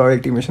these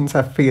loyalty missions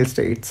have fail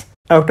states.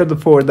 Out of the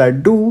 4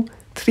 that do,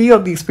 3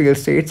 of these fail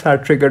states are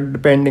triggered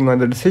depending on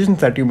the decisions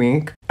that you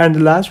make, and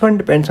the last one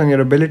depends on your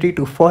ability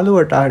to follow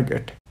a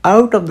target.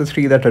 Out of the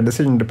 3 that are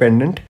decision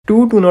dependent,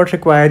 2 do not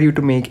require you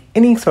to make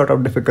any sort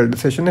of difficult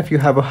decision if you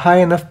have a high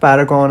enough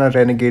Paragon or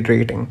Renegade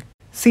rating.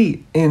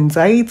 See, in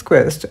Zaid's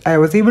quest, I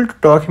was able to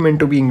talk him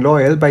into being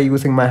loyal by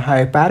using my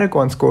high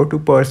Paragon score to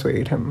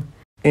persuade him.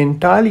 In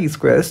Tali's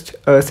quest,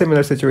 a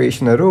similar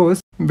situation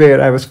arose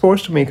where I was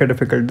forced to make a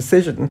difficult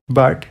decision,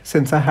 but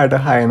since I had a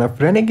high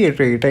enough Renegade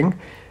rating,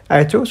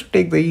 I chose to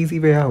take the easy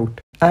way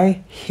out.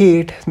 I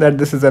hate that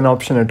this is an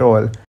option at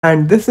all,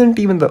 and this isn't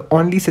even the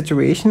only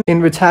situation in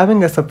which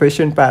having a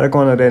sufficient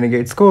Paragon or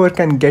Renegade score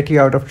can get you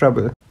out of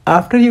trouble.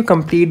 After you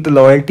complete the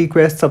loyalty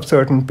quests of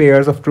certain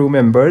pairs of crew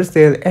members,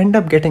 they'll end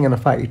up getting in a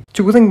fight.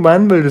 Choosing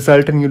one will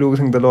result in you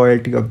losing the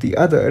loyalty of the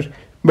other,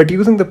 But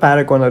using the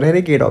Paragon or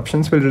Renegade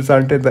options will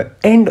result in the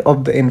end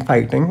of the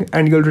infighting,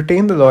 and you'll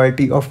retain the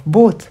loyalty of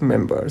both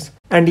members.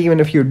 And even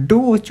if you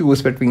do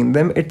choose between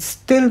them, it's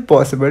still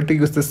possible to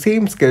use the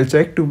same skill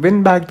check to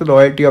win back the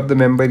loyalty of the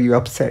member you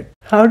upset.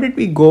 How did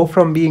we go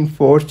from being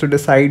forced to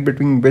decide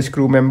between which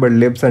crew member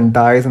lives and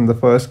dies in the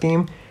first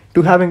game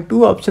to having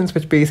two options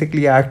which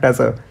basically act as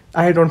a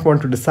I don't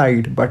want to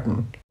decide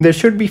button? There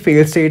should be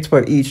fail states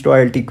for each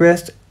loyalty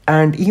quest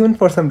and even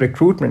for some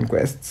recruitment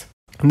quests.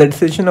 The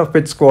decision of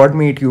which squad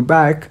mate you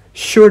back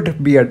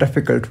should be a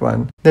difficult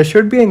one. There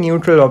should be a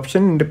neutral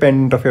option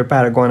independent of your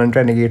Paragon and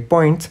Renegade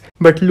points,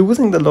 but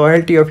losing the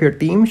loyalty of your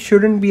team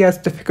shouldn't be as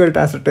difficult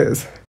as it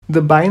is.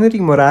 The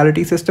binary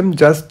morality system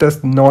just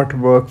does not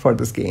work for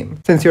this game,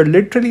 since you're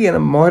literally in a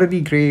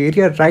morally grey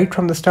area right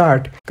from the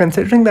start,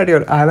 considering that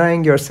you're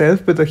allying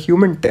yourself with a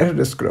human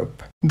terrorist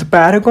group. The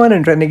Paragon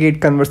and Renegade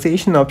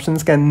conversation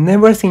options can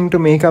never seem to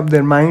make up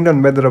their mind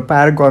on whether a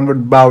Paragon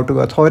would bow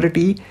to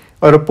authority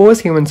or oppose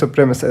human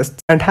supremacists,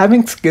 and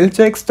having skill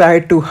checks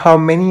tied to how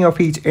many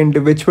of each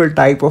individual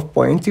type of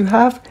points you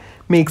have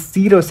makes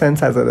zero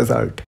sense as a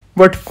result.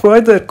 What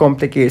further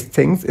complicates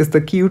things is the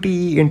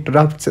QTE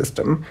interrupt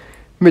system,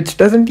 which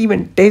doesn't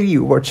even tell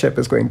you what ship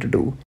is going to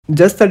do,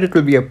 just that it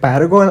will be a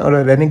Paragon or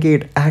a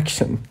Renegade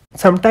action.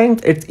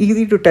 Sometimes it's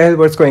easy to tell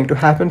what's going to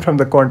happen from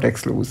the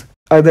context clues.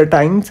 Other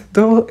times,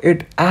 though,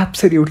 it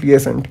absolutely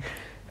isn't,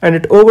 and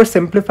it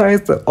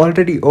oversimplifies the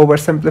already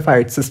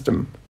oversimplified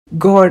system.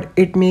 God,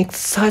 it makes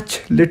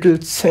such little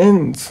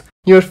sense.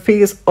 Your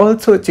face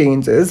also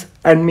changes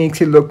and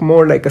makes you look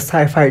more like a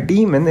sci-fi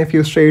demon if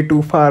you stray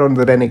too far on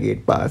the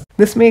Renegade path.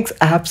 This makes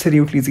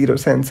absolutely zero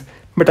sense,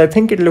 but I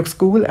think it looks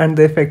cool and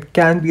the effect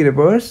can be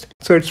reversed,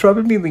 so it's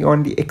probably the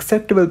only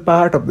acceptable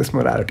part of this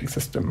morality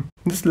system.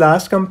 This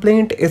last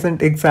complaint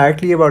isn't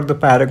exactly about the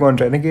Paragon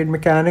Renegade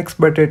mechanics,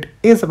 but it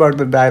is about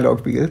the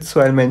dialogue wheel, so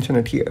I'll mention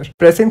it here.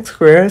 Pressing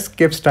square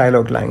skips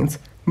dialogue lines,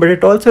 but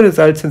it also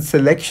results in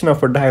selection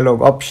of a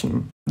dialogue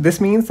option. This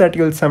means that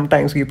you'll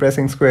sometimes be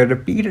pressing square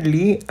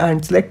repeatedly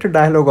and select a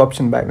dialogue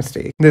option by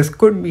mistake. This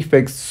could be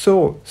fixed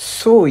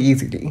so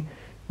easily.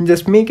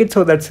 Just make it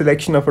so that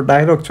selection of a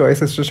dialogue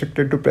choice is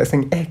restricted to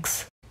pressing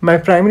X. My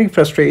primary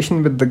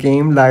frustration with the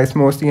game lies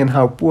mostly in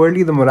how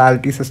poorly the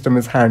morality system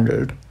is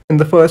handled. In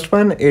the first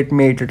one, it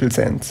made little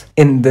sense.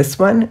 In this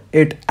one,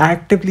 it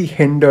actively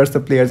hinders the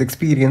player's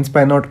experience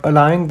by not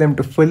allowing them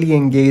to fully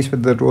engage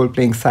with the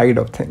role-playing side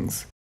of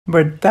things.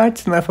 But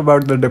that's enough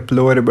about the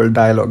deplorable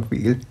dialogue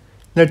wheel.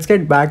 Let's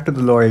get back to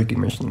the loyalty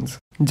missions.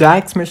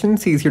 Jack's mission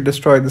sees you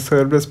destroy the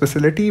Cerberus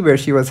facility where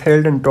she was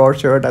held and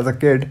tortured as a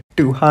kid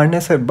to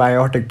harness her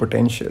biotic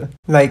potential.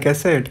 Like I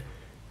said,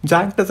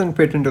 Jack doesn't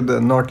fit into the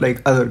not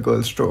like other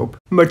girls trope,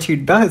 but she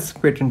does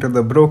fit into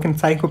the broken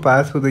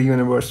psychopath who the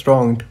universe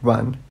wronged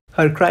one.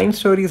 Her crime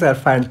stories are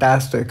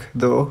fantastic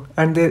though,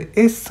 and there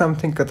is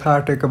something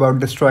cathartic about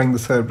destroying the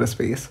Cerberus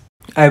base.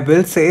 I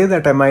will say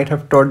that I might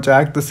have taught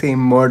Jack the same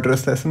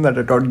murderous lesson that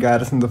I taught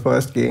Garrus in the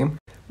first game,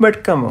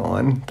 but come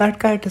on, that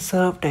guy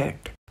deserved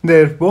it.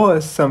 There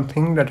was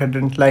something that I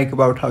didn't like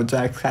about how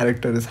Jack's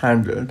character is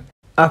handled.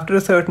 After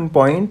a certain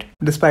point,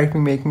 despite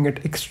me making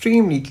it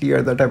extremely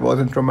clear that I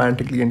wasn't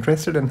romantically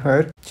interested in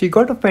her, she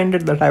got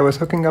offended that I was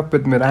hooking up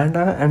with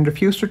Miranda and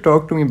refused to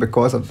talk to me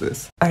because of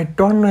this. I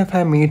don't know if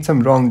I made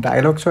some wrong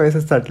dialogue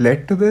choices that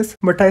led to this,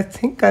 but I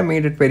think I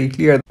made it very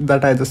clear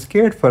that I just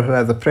cared for her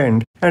as a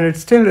friend, and it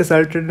still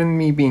resulted in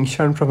me being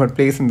shunned from her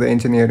place in the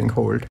engineering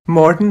hold.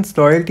 Morden's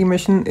loyalty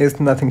mission is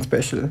nothing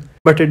special,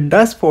 but it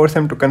does force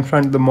him to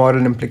confront the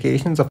moral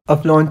implications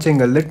of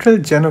launching a literal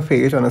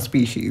genophage on a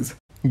species.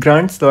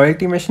 Grant's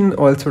loyalty mission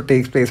also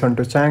takes place on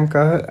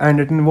Tuchanka, and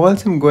it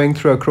involves him going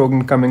through a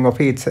Krogan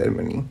coming-of-age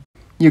ceremony.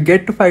 You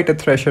get to fight a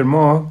Thresher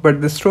more,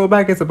 but this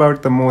throwback is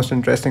about the most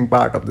interesting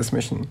part of this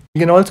mission. You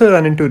can also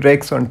run into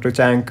Rex on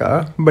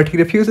Tuchanka, but he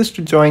refuses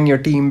to join your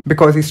team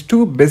because he's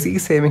too busy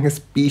saving his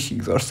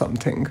species or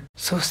something.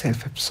 So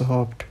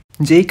self-absorbed.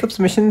 Jacob's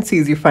mission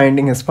sees you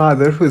finding his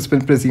father, who has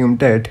been presumed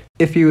dead.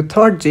 If you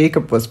thought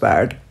Jacob was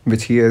bad,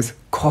 which he is,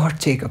 God,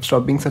 Jacob,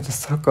 stop being such a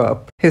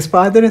suck-up. His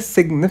father is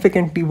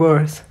significantly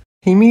worse.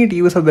 He made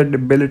use of the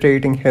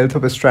debilitating health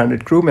of his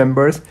stranded crew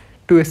members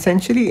to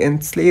essentially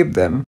enslave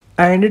them.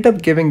 I ended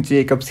up giving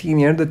Jacob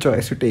Sr. the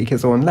choice to take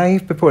his own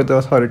life before the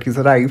authorities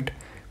arrived,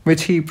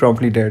 which he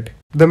promptly did.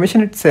 The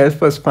mission itself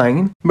was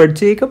fine, but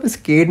Jacob is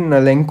Caden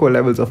Alenko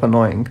levels of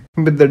annoying,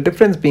 with the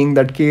difference being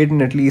that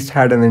Caden at least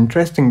had an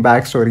interesting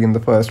backstory in the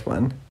first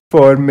one.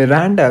 For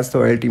Miranda's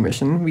loyalty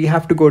mission, we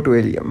have to go to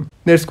Ilium.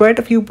 There's quite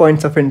a few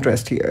points of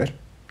interest here.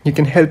 You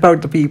can help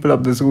out the people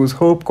of the zoo's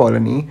Hope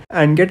colony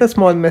and get a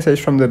small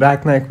message from the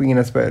Rachni Queen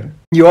as well.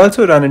 You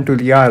also run into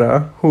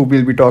Liara, who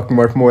we'll be talking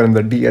about more in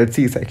the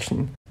DLC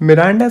section.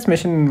 Miranda's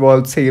mission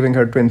involves saving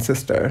her twin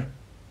sister.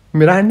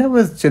 Miranda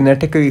was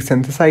genetically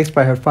synthesized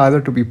by her father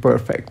to be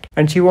perfect,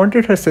 and she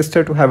wanted her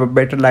sister to have a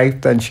better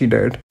life than she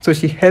did, so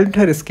she helped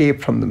her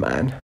escape from the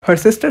man. Her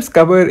sister's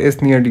cover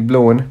is nearly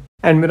blown,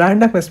 and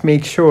Miranda must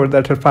make sure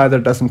that her father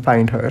doesn't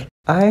find her.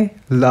 I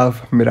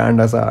love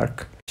Miranda's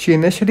arc. She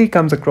initially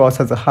comes across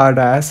as a hard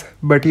ass,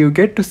 but you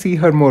get to see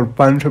her more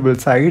vulnerable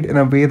side in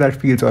a way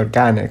that feels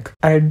organic.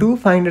 I do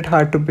find it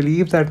hard to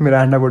believe that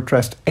Miranda would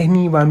trust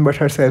anyone but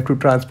herself to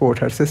transport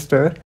her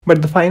sister,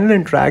 but the final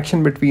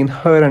interaction between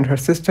her and her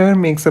sister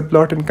makes the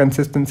plot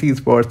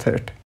inconsistencies worth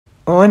it.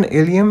 On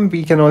Ilium,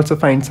 we can also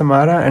find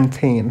Samara and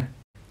Thane.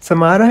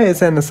 Samara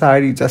is an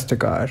Asari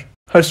Justicar.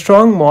 Her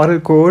strong moral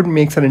code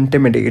makes her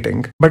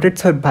intimidating, but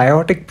it's her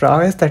biotic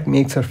prowess that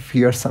makes her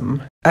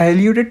fearsome. I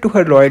alluded to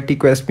her loyalty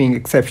quest being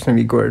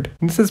exceptionally good.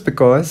 This is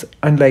because,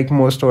 unlike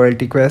most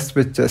loyalty quests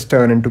which just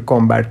turn into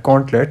combat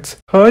gauntlets,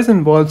 hers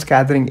involves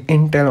gathering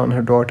intel on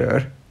her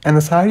daughter, an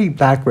Asari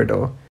Black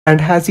Widow, and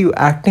has you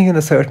acting in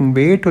a certain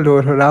way to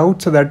lure her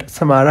out so that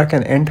Samara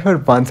can end her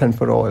once and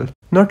for all.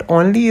 Not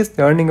only is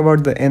learning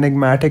about the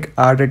enigmatic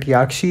Ardat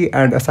Yakshi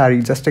and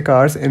Asari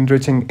Justicars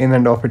enriching in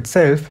and of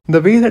itself,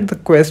 the way that the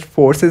quest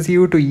forces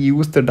you to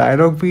use the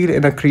dialogue wheel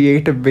in a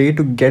creative way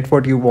to get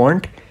what you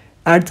want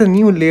adds a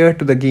new layer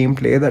to the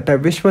gameplay that I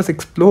wish was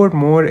explored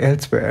more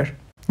elsewhere.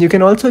 You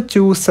can also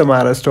choose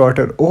Samara's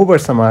daughter over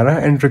Samara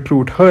and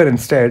recruit her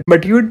instead,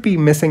 but you'd be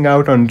missing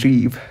out on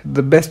Reeve,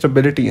 the best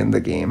ability in the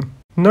game.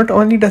 Not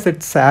only does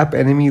it sap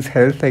enemies'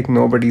 health like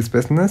nobody's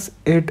business,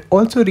 it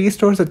also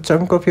restores a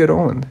chunk of your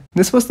own.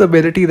 This was the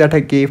ability that I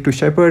gave to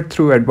Shepard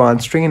through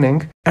advanced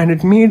training, and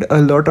it made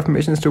a lot of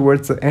missions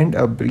towards the end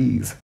a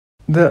breeze.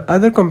 The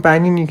other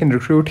companion you can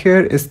recruit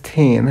here is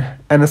Thane,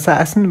 an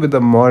assassin with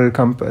a moral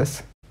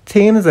compass.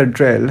 Thane is a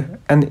Drell,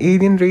 an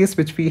alien race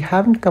which we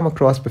haven't come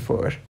across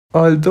before.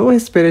 Although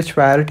his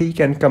spirituality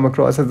can come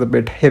across as a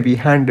bit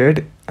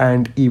heavy-handed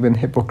and even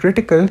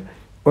hypocritical,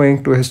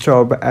 owing to his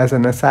job as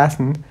an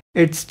assassin,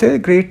 it's still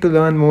great to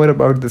learn more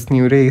about this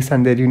new race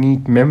and their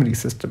unique memory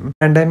system.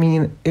 And I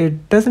mean,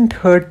 it doesn't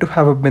hurt to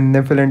have a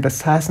benevolent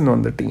assassin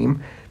on the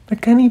team,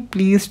 but can he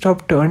please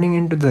stop turning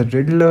into the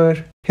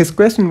Riddler? His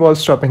quest involves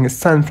stopping his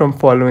son from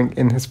following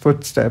in his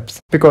footsteps,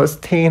 because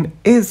Thane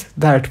is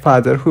that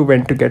father who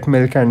went to get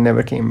milk and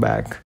never came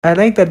back. I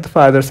like that the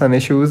father-son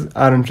issues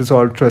aren't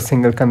resolved through a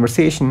single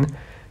conversation,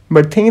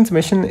 but Thane's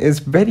mission is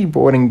very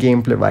boring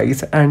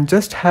gameplay-wise and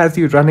just has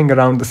you running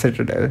around the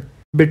Citadel.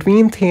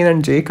 Between Thane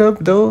and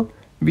Jacob, though,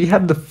 we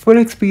have the full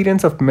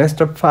experience of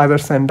messed up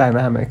father-son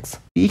dynamics.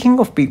 Speaking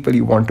of people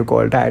you want to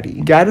call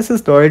daddy,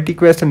 Garrus' loyalty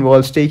quest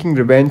involves taking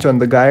revenge on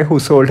the guy who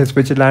sold his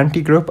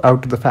vigilante group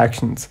out to the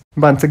factions.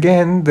 Once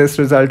again, this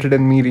resulted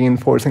in me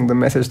reinforcing the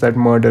message that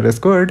murder is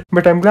good,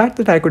 but I'm glad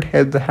that I could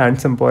help the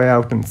handsome boy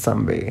out in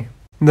some way.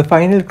 The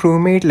final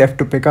crewmate left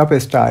to pick up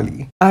is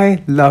Tali.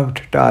 I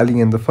loved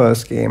Tali in the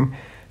first game,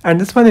 and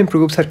this one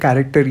improves her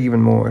character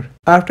even more.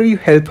 After you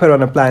help her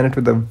on a planet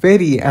with a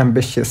very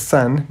ambitious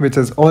sun, which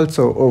is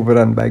also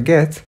overrun by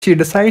Geths, she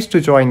decides to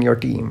join your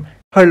team.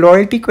 Her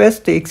loyalty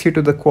quest takes you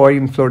to the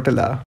Quarian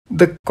Flotilla.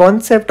 The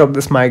concept of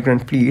this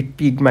migrant fleet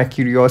piqued my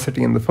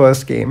curiosity in the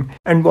first game,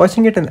 and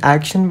watching it in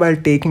action while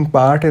taking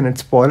part in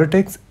its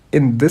politics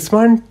in this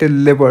one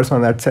delivers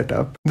on that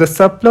setup. The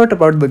subplot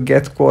about the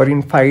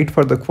Geth-Quarian fight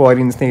for the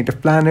Quarian's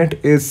native planet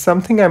is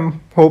something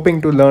I'm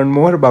hoping to learn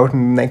more about in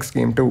the next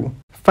game too.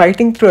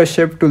 Fighting through a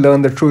ship to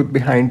learn the truth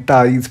behind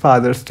Tali's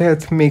father's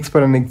death makes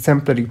for an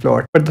exemplary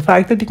plot, but the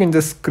fact that you can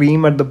just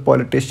scream at the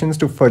politicians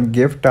to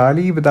forgive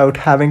Tali without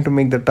having to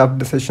make the tough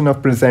decision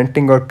of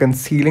presenting or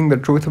concealing the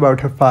truth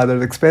about her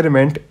father's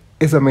experiment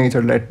is a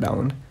major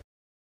letdown.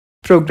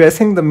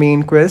 Progressing the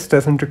main quest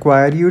doesn't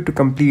require you to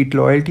complete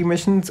loyalty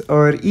missions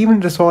or even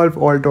resolve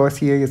all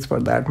dossiers for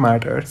that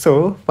matter,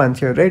 so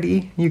once you're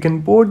ready, you can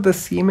board the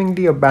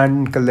seemingly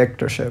abandoned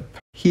collector ship.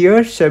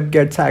 Here, Shep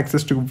gets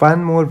access to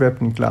one more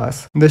weapon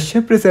class. The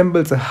ship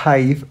resembles a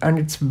hive and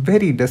it's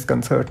very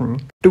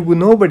disconcerting. To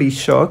nobody's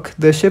shock,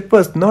 the ship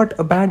was not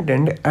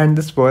abandoned and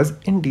this was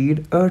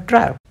indeed a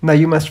trap. Now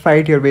you must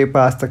fight your way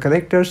past the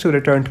collectors to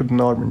return to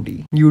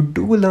Normandy. You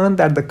do learn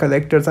that the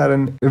collectors are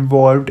an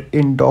evolved,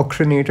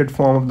 indoctrinated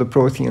form of the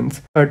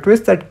Protheans, a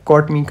twist that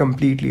caught me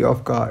completely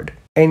off guard.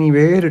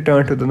 Anyway,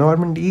 return to the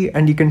Normandy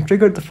and you can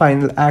trigger the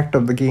final act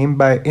of the game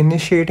by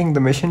initiating the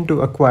mission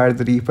to acquire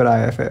the Reaper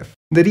IFF.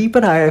 The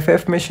Reaper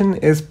IFF mission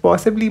is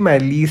possibly my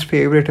least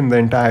favorite in the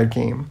entire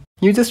game.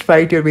 You just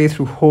fight your way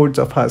through hordes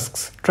of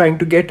husks, trying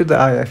to get to the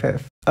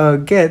IFF. A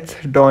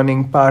Geth,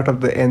 donning part of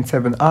the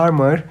N7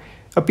 armor,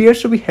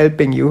 appears to be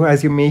helping you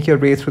as you make your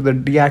way through the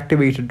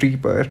deactivated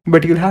Reaper,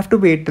 but you'll have to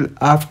wait till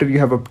after you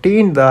have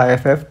obtained the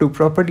IFF to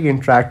properly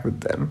interact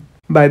with them.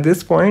 By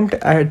this point,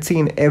 I had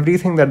seen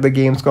everything that the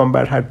game's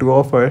combat had to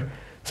offer,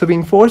 so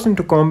being forced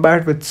into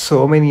combat with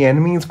so many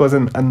enemies was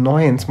an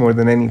annoyance more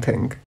than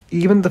anything.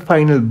 Even the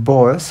final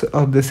boss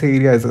of this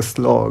area is a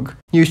slog.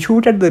 You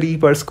shoot at the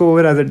Reaper's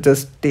core as it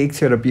just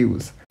takes your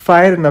abuse.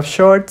 Fire enough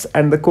shots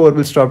and the core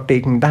will stop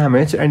taking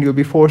damage and you'll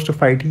be forced to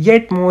fight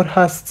yet more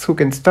husks who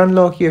can stun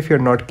lock you if you're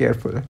not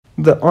careful.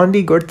 The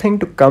only good thing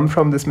to come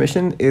from this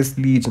mission is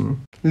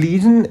Legion.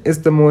 Legion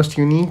is the most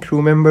unique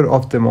crew member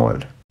of them all.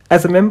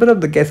 As a member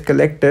of the Geth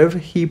Collective,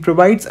 he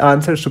provides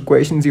answers to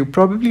questions you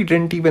probably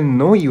didn't even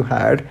know you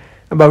had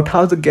about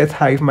how the Geth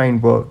hive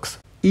mind works.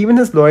 Even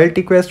his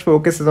loyalty quest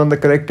focuses on the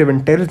collective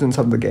intelligence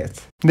of the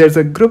Geths. There's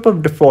a group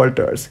of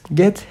defaulters,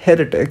 Geth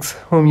heretics,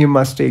 whom you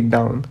must take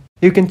down.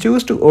 You can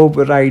choose to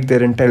override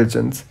their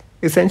intelligence,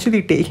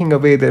 essentially taking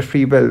away their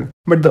free will,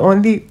 but the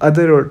only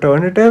other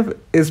alternative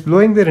is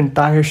blowing their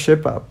entire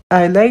ship up.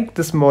 I like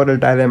this moral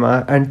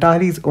dilemma and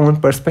Tali's own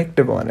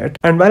perspective on it,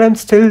 and while I'm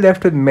still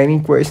left with many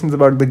questions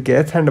about the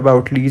Geth and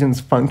about Legion's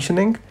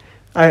functioning,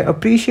 I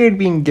appreciate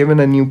being given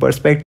a new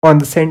perspective on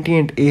the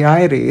sentient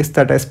AI race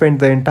that I spent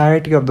the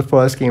entirety of the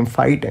first game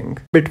fighting.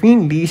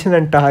 Between Legion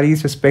and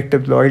Tali's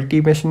respective loyalty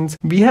missions,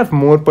 we have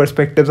more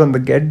perspectives on the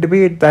Geth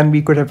debate than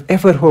we could have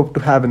ever hoped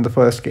to have in the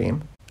first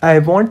game. I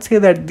won't say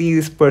that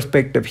these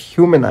perspectives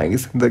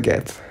humanize the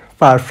Geths,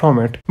 far from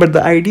it, but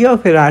the idea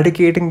of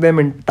eradicating them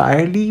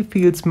entirely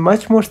feels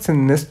much more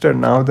sinister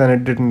now than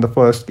it did in the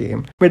first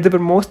game, where they were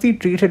mostly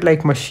treated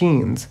like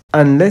machines,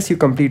 unless you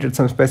completed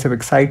some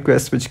specific side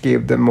quests which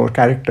gave them more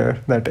character,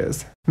 that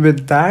is.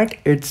 With that,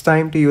 it's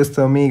time to use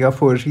the Omega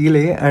 4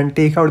 relay and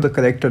take out the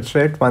collector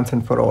threat once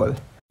and for all.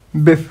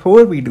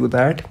 Before we do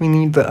that, we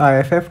need the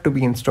IFF to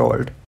be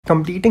installed.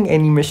 Completing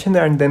any mission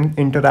and then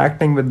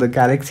interacting with the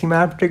galaxy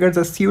map triggers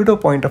a pseudo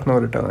point of no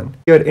return.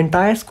 Your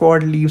entire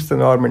squad leaves the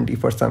Normandy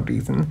for some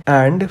reason,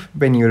 and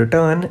when you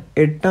return,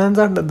 it turns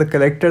out that the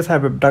collectors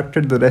have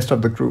abducted the rest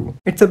of the crew.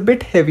 It's a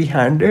bit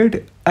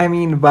heavy-handed. I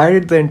mean, why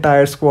did the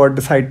entire squad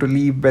decide to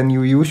leave when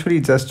you usually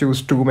just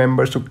choose 2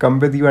 members to come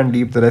with you and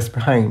leave the rest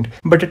behind?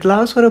 But it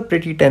allows for a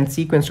pretty tense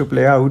sequence to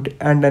play out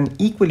and an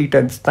equally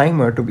tense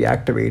timer to be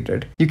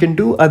activated. You can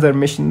do other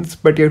missions,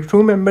 but your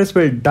crew members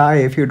will die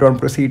if you don't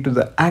proceed to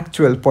the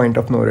actual point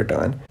of no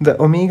return, the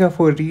Omega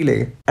 4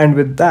 relay. And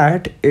with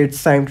that,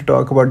 it's time to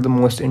talk about the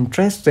most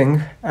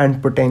interesting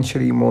and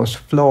potentially most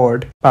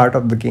flawed part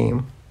of the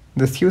game,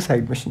 the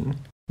suicide mission.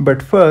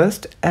 But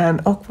first,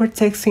 an awkward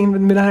sex scene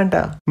with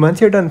Miranda.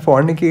 Once you're done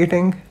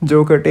fornicating,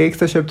 Joker takes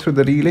the ship through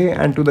the relay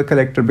and to the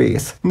collector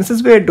base. This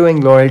is where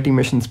doing loyalty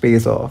missions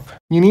pays off.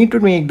 You need to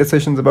make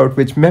decisions about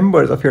which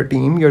members of your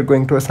team you're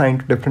going to assign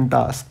to different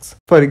tasks.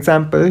 For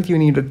example, you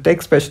need a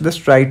tech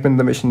specialist right when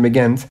the mission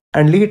begins,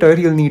 and later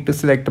you'll need to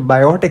select a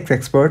biotics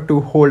expert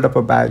to hold up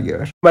a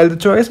barrier. While the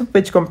choice of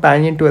which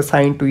companion to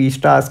assign to each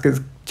task is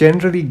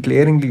generally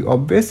glaringly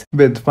obvious,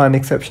 with one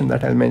exception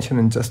that I'll mention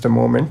in just a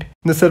moment,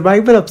 the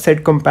survival of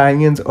said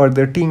companions or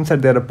their teams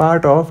that they're a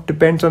part of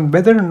depends on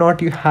whether or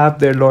not you have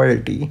their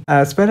loyalty,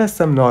 as well as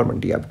some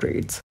Normandy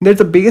upgrades.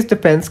 There's a base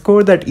defense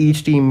score that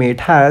each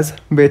teammate has,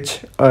 which,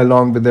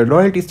 along with their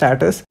loyalty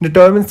status,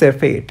 determines their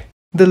fate.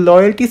 The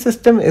loyalty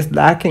system is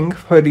lacking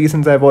for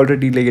reasons I've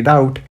already laid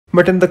out,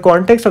 but in the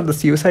context of the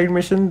suicide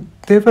mission,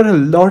 there were a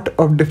lot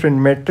of different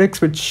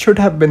metrics which should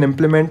have been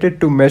implemented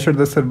to measure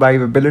the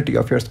survivability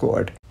of your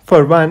squad.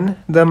 For one,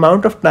 the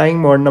amount of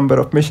time or number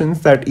of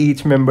missions that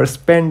each member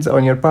spends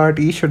on your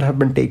party should have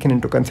been taken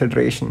into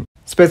consideration.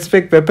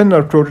 Specific weapon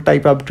or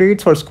prototype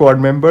upgrades for squad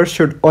members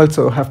should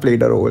also have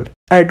played a role.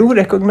 I do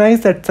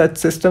recognize that such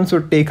systems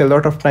would take a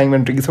lot of time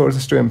and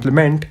resources to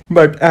implement,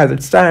 but as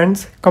it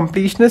stands,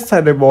 completionists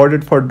are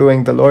rewarded for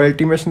doing the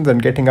loyalty missions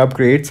and getting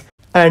upgrades,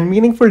 and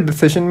meaningful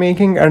decision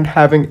making and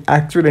having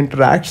actual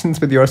interactions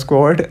with your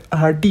squad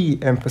are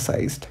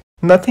de-emphasized.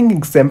 Nothing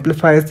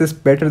exemplifies this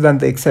better than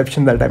the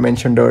exception that I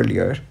mentioned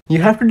earlier.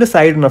 You have to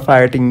decide on a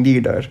fighting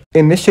leader.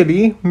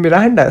 Initially,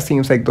 Miranda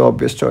seems like the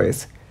obvious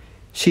choice.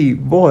 She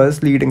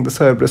was leading the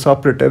Cerberus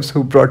operatives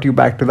who brought you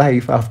back to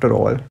life after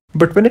all.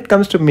 But when it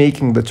comes to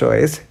making the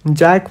choice,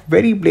 Jack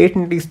very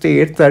blatantly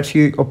states that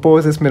she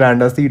opposes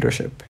Miranda's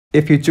leadership.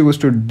 If you choose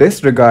to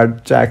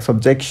disregard Jack's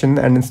objection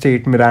and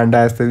instate Miranda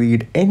as the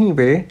lead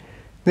anyway,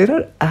 there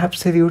are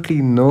absolutely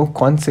no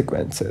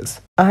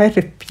consequences. I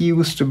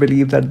refuse to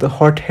believe that the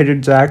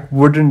hot-headed Jack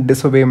wouldn't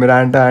disobey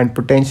Miranda and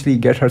potentially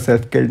get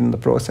herself killed in the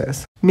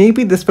process.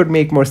 Maybe this would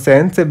make more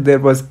sense if there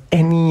was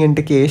any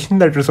indication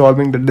that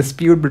resolving the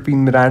dispute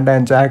between Miranda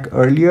and Jack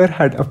earlier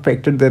had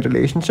affected their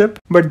relationship,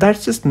 but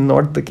that's just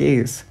not the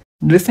case.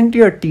 Listening to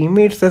your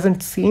teammates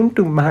doesn't seem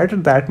to matter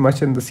that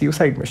much in the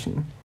suicide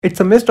mission. It's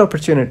a missed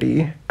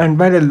opportunity, and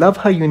while I love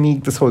how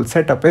unique this whole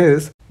setup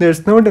is,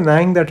 there's no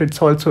denying that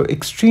it's also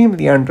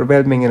extremely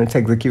underwhelming in its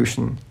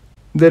execution.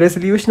 The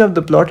resolution of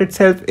the plot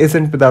itself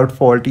isn't without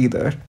fault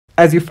either.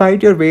 As you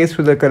fight your way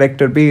through the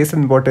collector base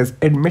in what is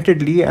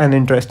admittedly an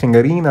interesting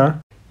arena,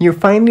 you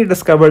finally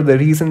discover the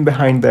reason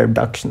behind the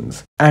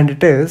abductions. And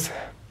it is,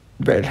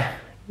 well,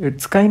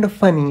 it's kind of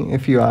funny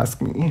if you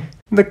ask me.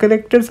 The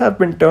collectors have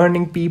been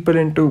turning people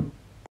into...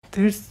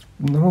 There's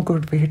no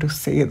good way to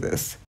say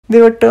this. They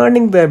were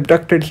turning the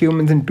abducted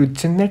humans into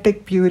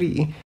genetic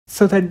puree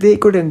so that they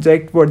could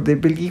inject what they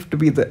believe to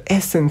be the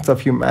essence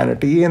of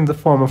humanity in the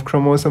form of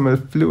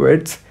chromosomal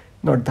fluids,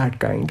 not that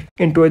kind,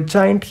 into a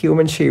giant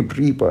human-shaped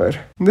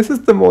reaper. This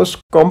is the most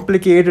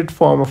complicated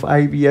form of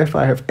IVF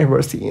I have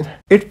ever seen.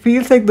 It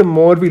feels like the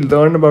more we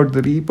learn about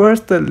the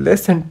reapers, the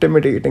less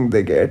intimidating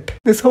they get.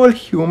 This whole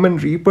human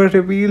reaper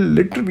reveal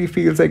literally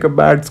feels like a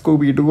bad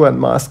Scooby-Doo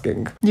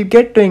unmasking. You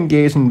get to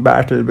engage in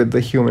battle with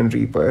the human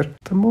reaper.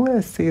 The more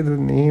I say the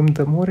name,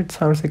 the more it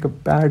sounds like a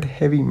bad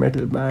heavy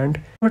metal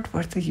band. What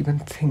were they even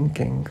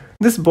thinking?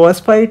 This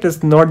boss fight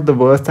is not the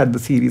worst that the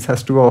series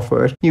has to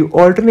offer. You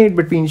alternate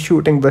between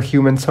shooting the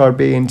human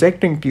sorbet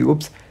injecting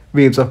tubes,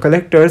 waves of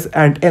collectors,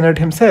 and Ennard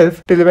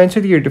himself till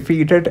eventually you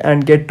defeat it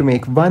and get to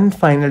make one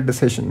final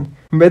decision,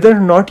 whether or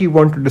not you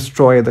want to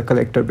destroy the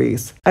collector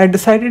base. I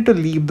decided to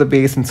leave the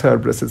base in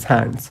Cerberus's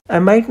hands. I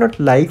might not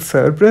like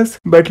Cerberus,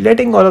 but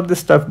letting all of this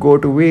stuff go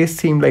to waste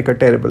seemed like a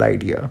terrible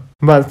idea.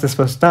 Once this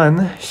was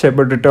done,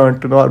 Shepard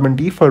returned to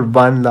Normandy for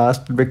one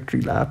last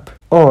victory lap.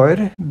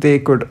 Or they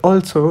could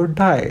also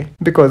die,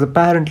 because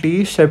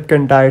apparently Shep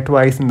can die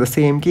twice in the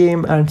same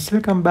game and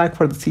still come back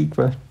for the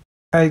sequel.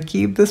 I'll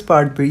keep this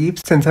part brief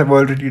since I've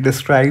already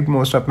described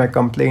most of my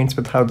complaints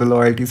with how the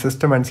loyalty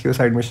system and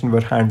suicide mission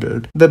were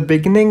handled. The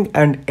beginning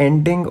and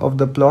ending of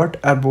the plot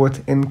are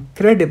both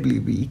incredibly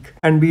weak,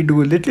 and we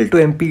do little to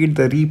impede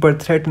the Reaper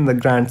threat in the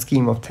grand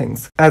scheme of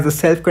things. As a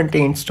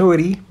self-contained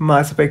story,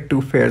 Mass Effect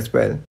 2 fares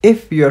well,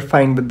 if you're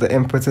fine with the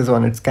emphasis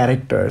on its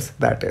characters,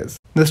 that is.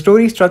 The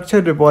story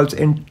structure revolves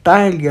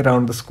entirely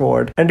around the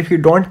squad, and if you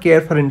don't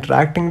care for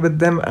interacting with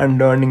them and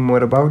learning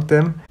more about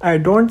them, I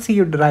don't see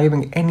you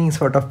deriving any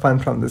sort of fun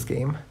from this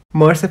game.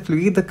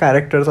 Mercifully, the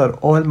characters are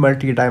all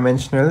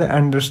multi-dimensional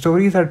and their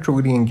stories are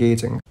truly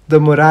engaging. The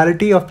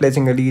morality of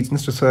pledging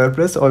allegiance to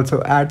Cerberus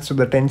also adds to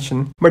the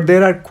tension, but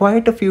there are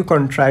quite a few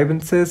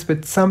contrivances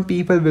which some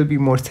people will be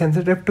more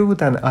sensitive to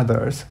than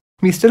others.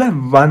 We still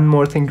have one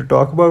more thing to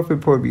talk about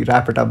before we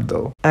wrap it up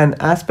though. An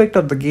aspect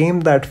of the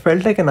game that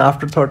felt like an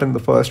afterthought in the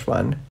first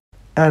one.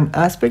 An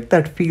aspect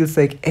that feels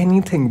like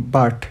anything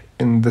but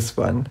in this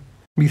one.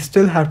 We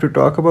still have to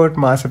talk about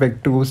Mass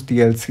Effect 2's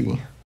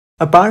DLC.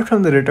 Apart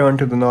from the return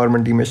to the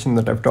Normandy mission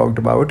that I've talked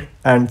about,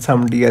 and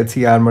some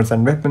DLC armors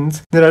and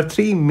weapons, there are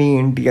three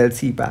main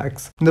DLC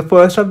packs. The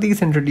first of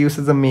these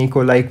introduces a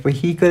Mako-like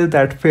vehicle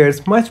that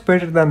fares much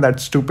better than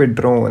that stupid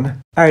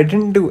drone. I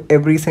didn't do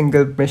every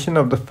single mission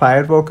of the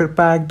Firewalker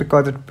pack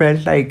because it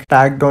felt like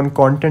tagged on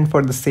content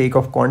for the sake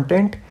of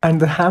content,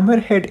 and the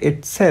Hammerhead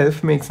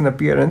itself makes an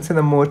appearance in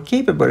a more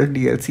capable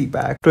DLC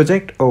pack,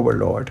 Project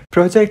Overlord.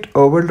 Project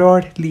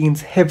Overlord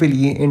leans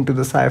heavily into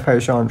the sci-fi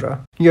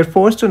genre. You're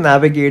forced to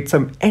navigate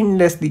some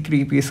endlessly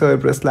creepy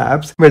Cerberus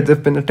labs where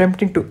they've been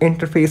attempting to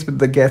interface with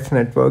the Geth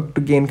network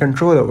to gain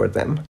control over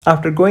them.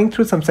 After going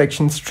through some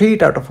sections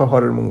straight out of a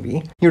horror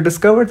movie, you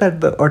discover that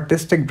the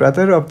autistic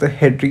brother of the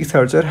head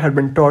researcher had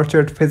been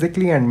tortured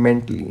physically and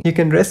mentally. You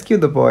can rescue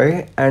the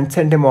boy and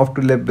send him off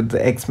to live with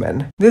the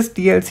X-Men. This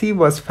DLC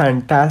was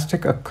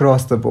fantastic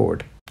across the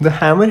board. The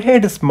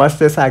Hammerhead is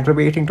much less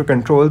aggravating to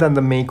control than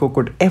the Mako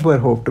could ever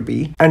hope to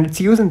be, and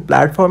its use in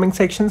platforming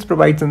sections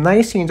provides a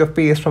nice change of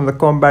pace from the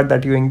combat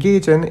that you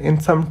engage in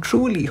some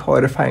truly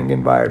horrifying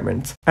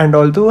environments. And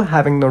although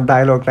having no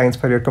dialogue lines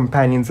for your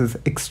companions is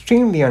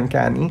extremely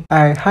uncanny,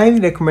 I highly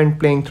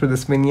recommend playing through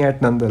this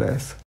vignette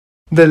nonetheless.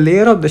 The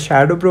layer of the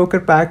Shadow Broker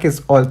pack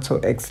is also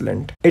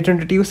excellent. It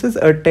introduces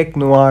a tech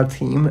noir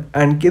theme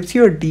and gives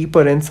you a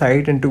deeper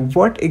insight into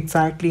what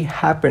exactly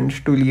happened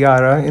to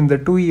Liara in the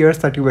 2 years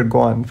that you were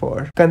gone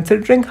for.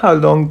 Considering how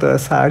long the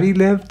Asari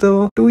lived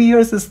though, 2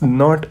 years is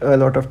not a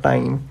lot of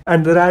time,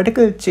 and the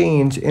radical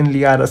change in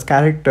Liara's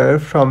character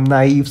from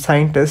naive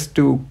scientist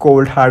to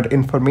cold hard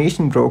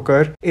information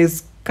broker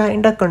is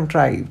kinda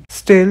contrived.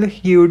 Still,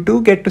 you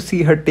do get to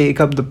see her take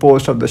up the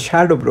post of the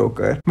Shadow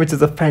Broker, which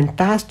is a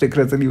fantastic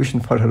resolution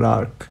for her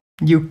arc.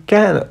 You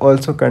can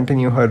also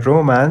continue her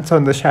romance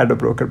on the Shadow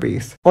Broker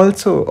base.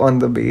 Also on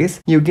the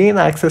base, you gain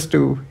access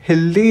to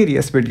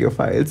hilarious video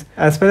files,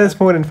 as well as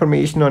more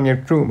information on your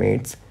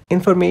crewmates.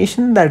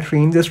 Information that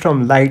ranges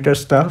from lighter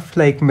stuff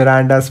like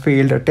Miranda's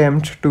failed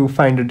attempt to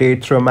find a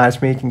date through a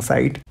matchmaking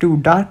site to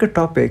darker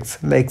topics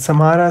like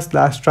Samara's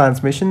last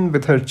transmission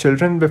with her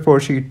children before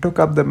she took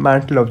up the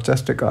mantle of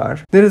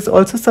Justicar. There is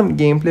also some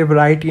gameplay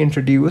variety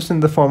introduced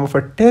in the form of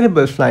a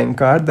terrible flying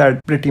car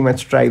that pretty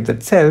much drives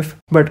itself,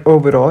 but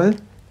overall,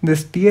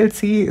 this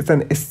DLC is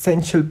an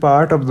essential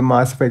part of the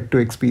Mass Effect 2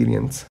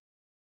 experience.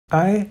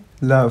 I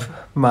love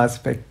Mass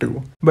Effect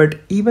 2, but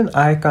even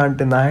I can't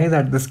deny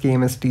that this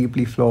game is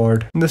deeply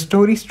flawed. The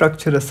story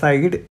structure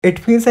aside, it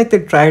feels like they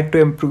tried to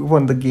improve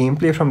on the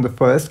gameplay from the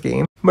first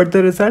game, but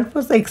the result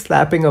was like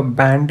slapping a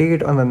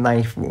band-aid on a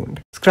knife wound.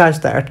 Scratch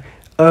that.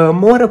 A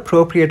more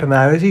appropriate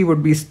analogy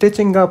would be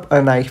stitching up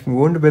a knife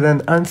wound with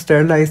an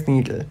unsterilized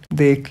needle.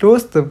 They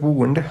closed the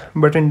wound,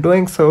 but in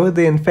doing so,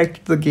 they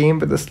infected the game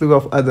with a slew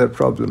of other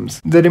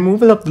problems. The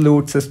removal of the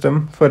loot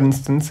system, for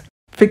instance,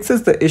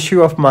 fixes the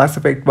issue of Mass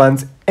Effect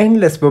 1's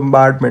endless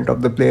bombardment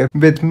of the player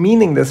with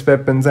meaningless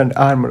weapons and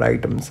armor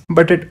items,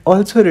 but it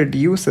also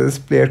reduces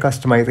player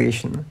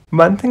customization.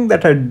 One thing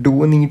that I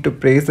do need to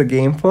praise the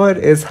game for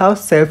is how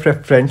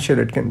self-referential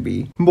it can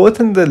be, both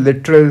in the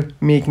literal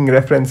making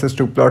references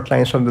to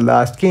plotlines from the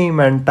last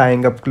game and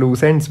tying up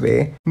loose ends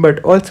way,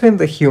 but also in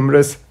the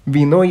humorous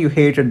 "we know you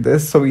hated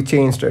this so we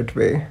changed it"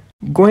 way.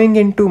 Going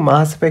into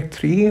Mass Effect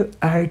 3,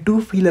 I do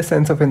feel a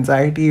sense of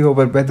anxiety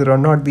over whether or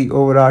not the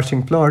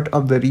overarching plot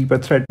of the Reaper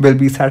threat will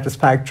be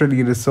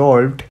satisfactorily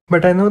resolved,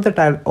 but I know that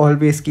I'll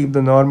always keep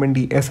the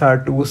Normandy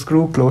SR2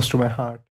 screw close to my heart.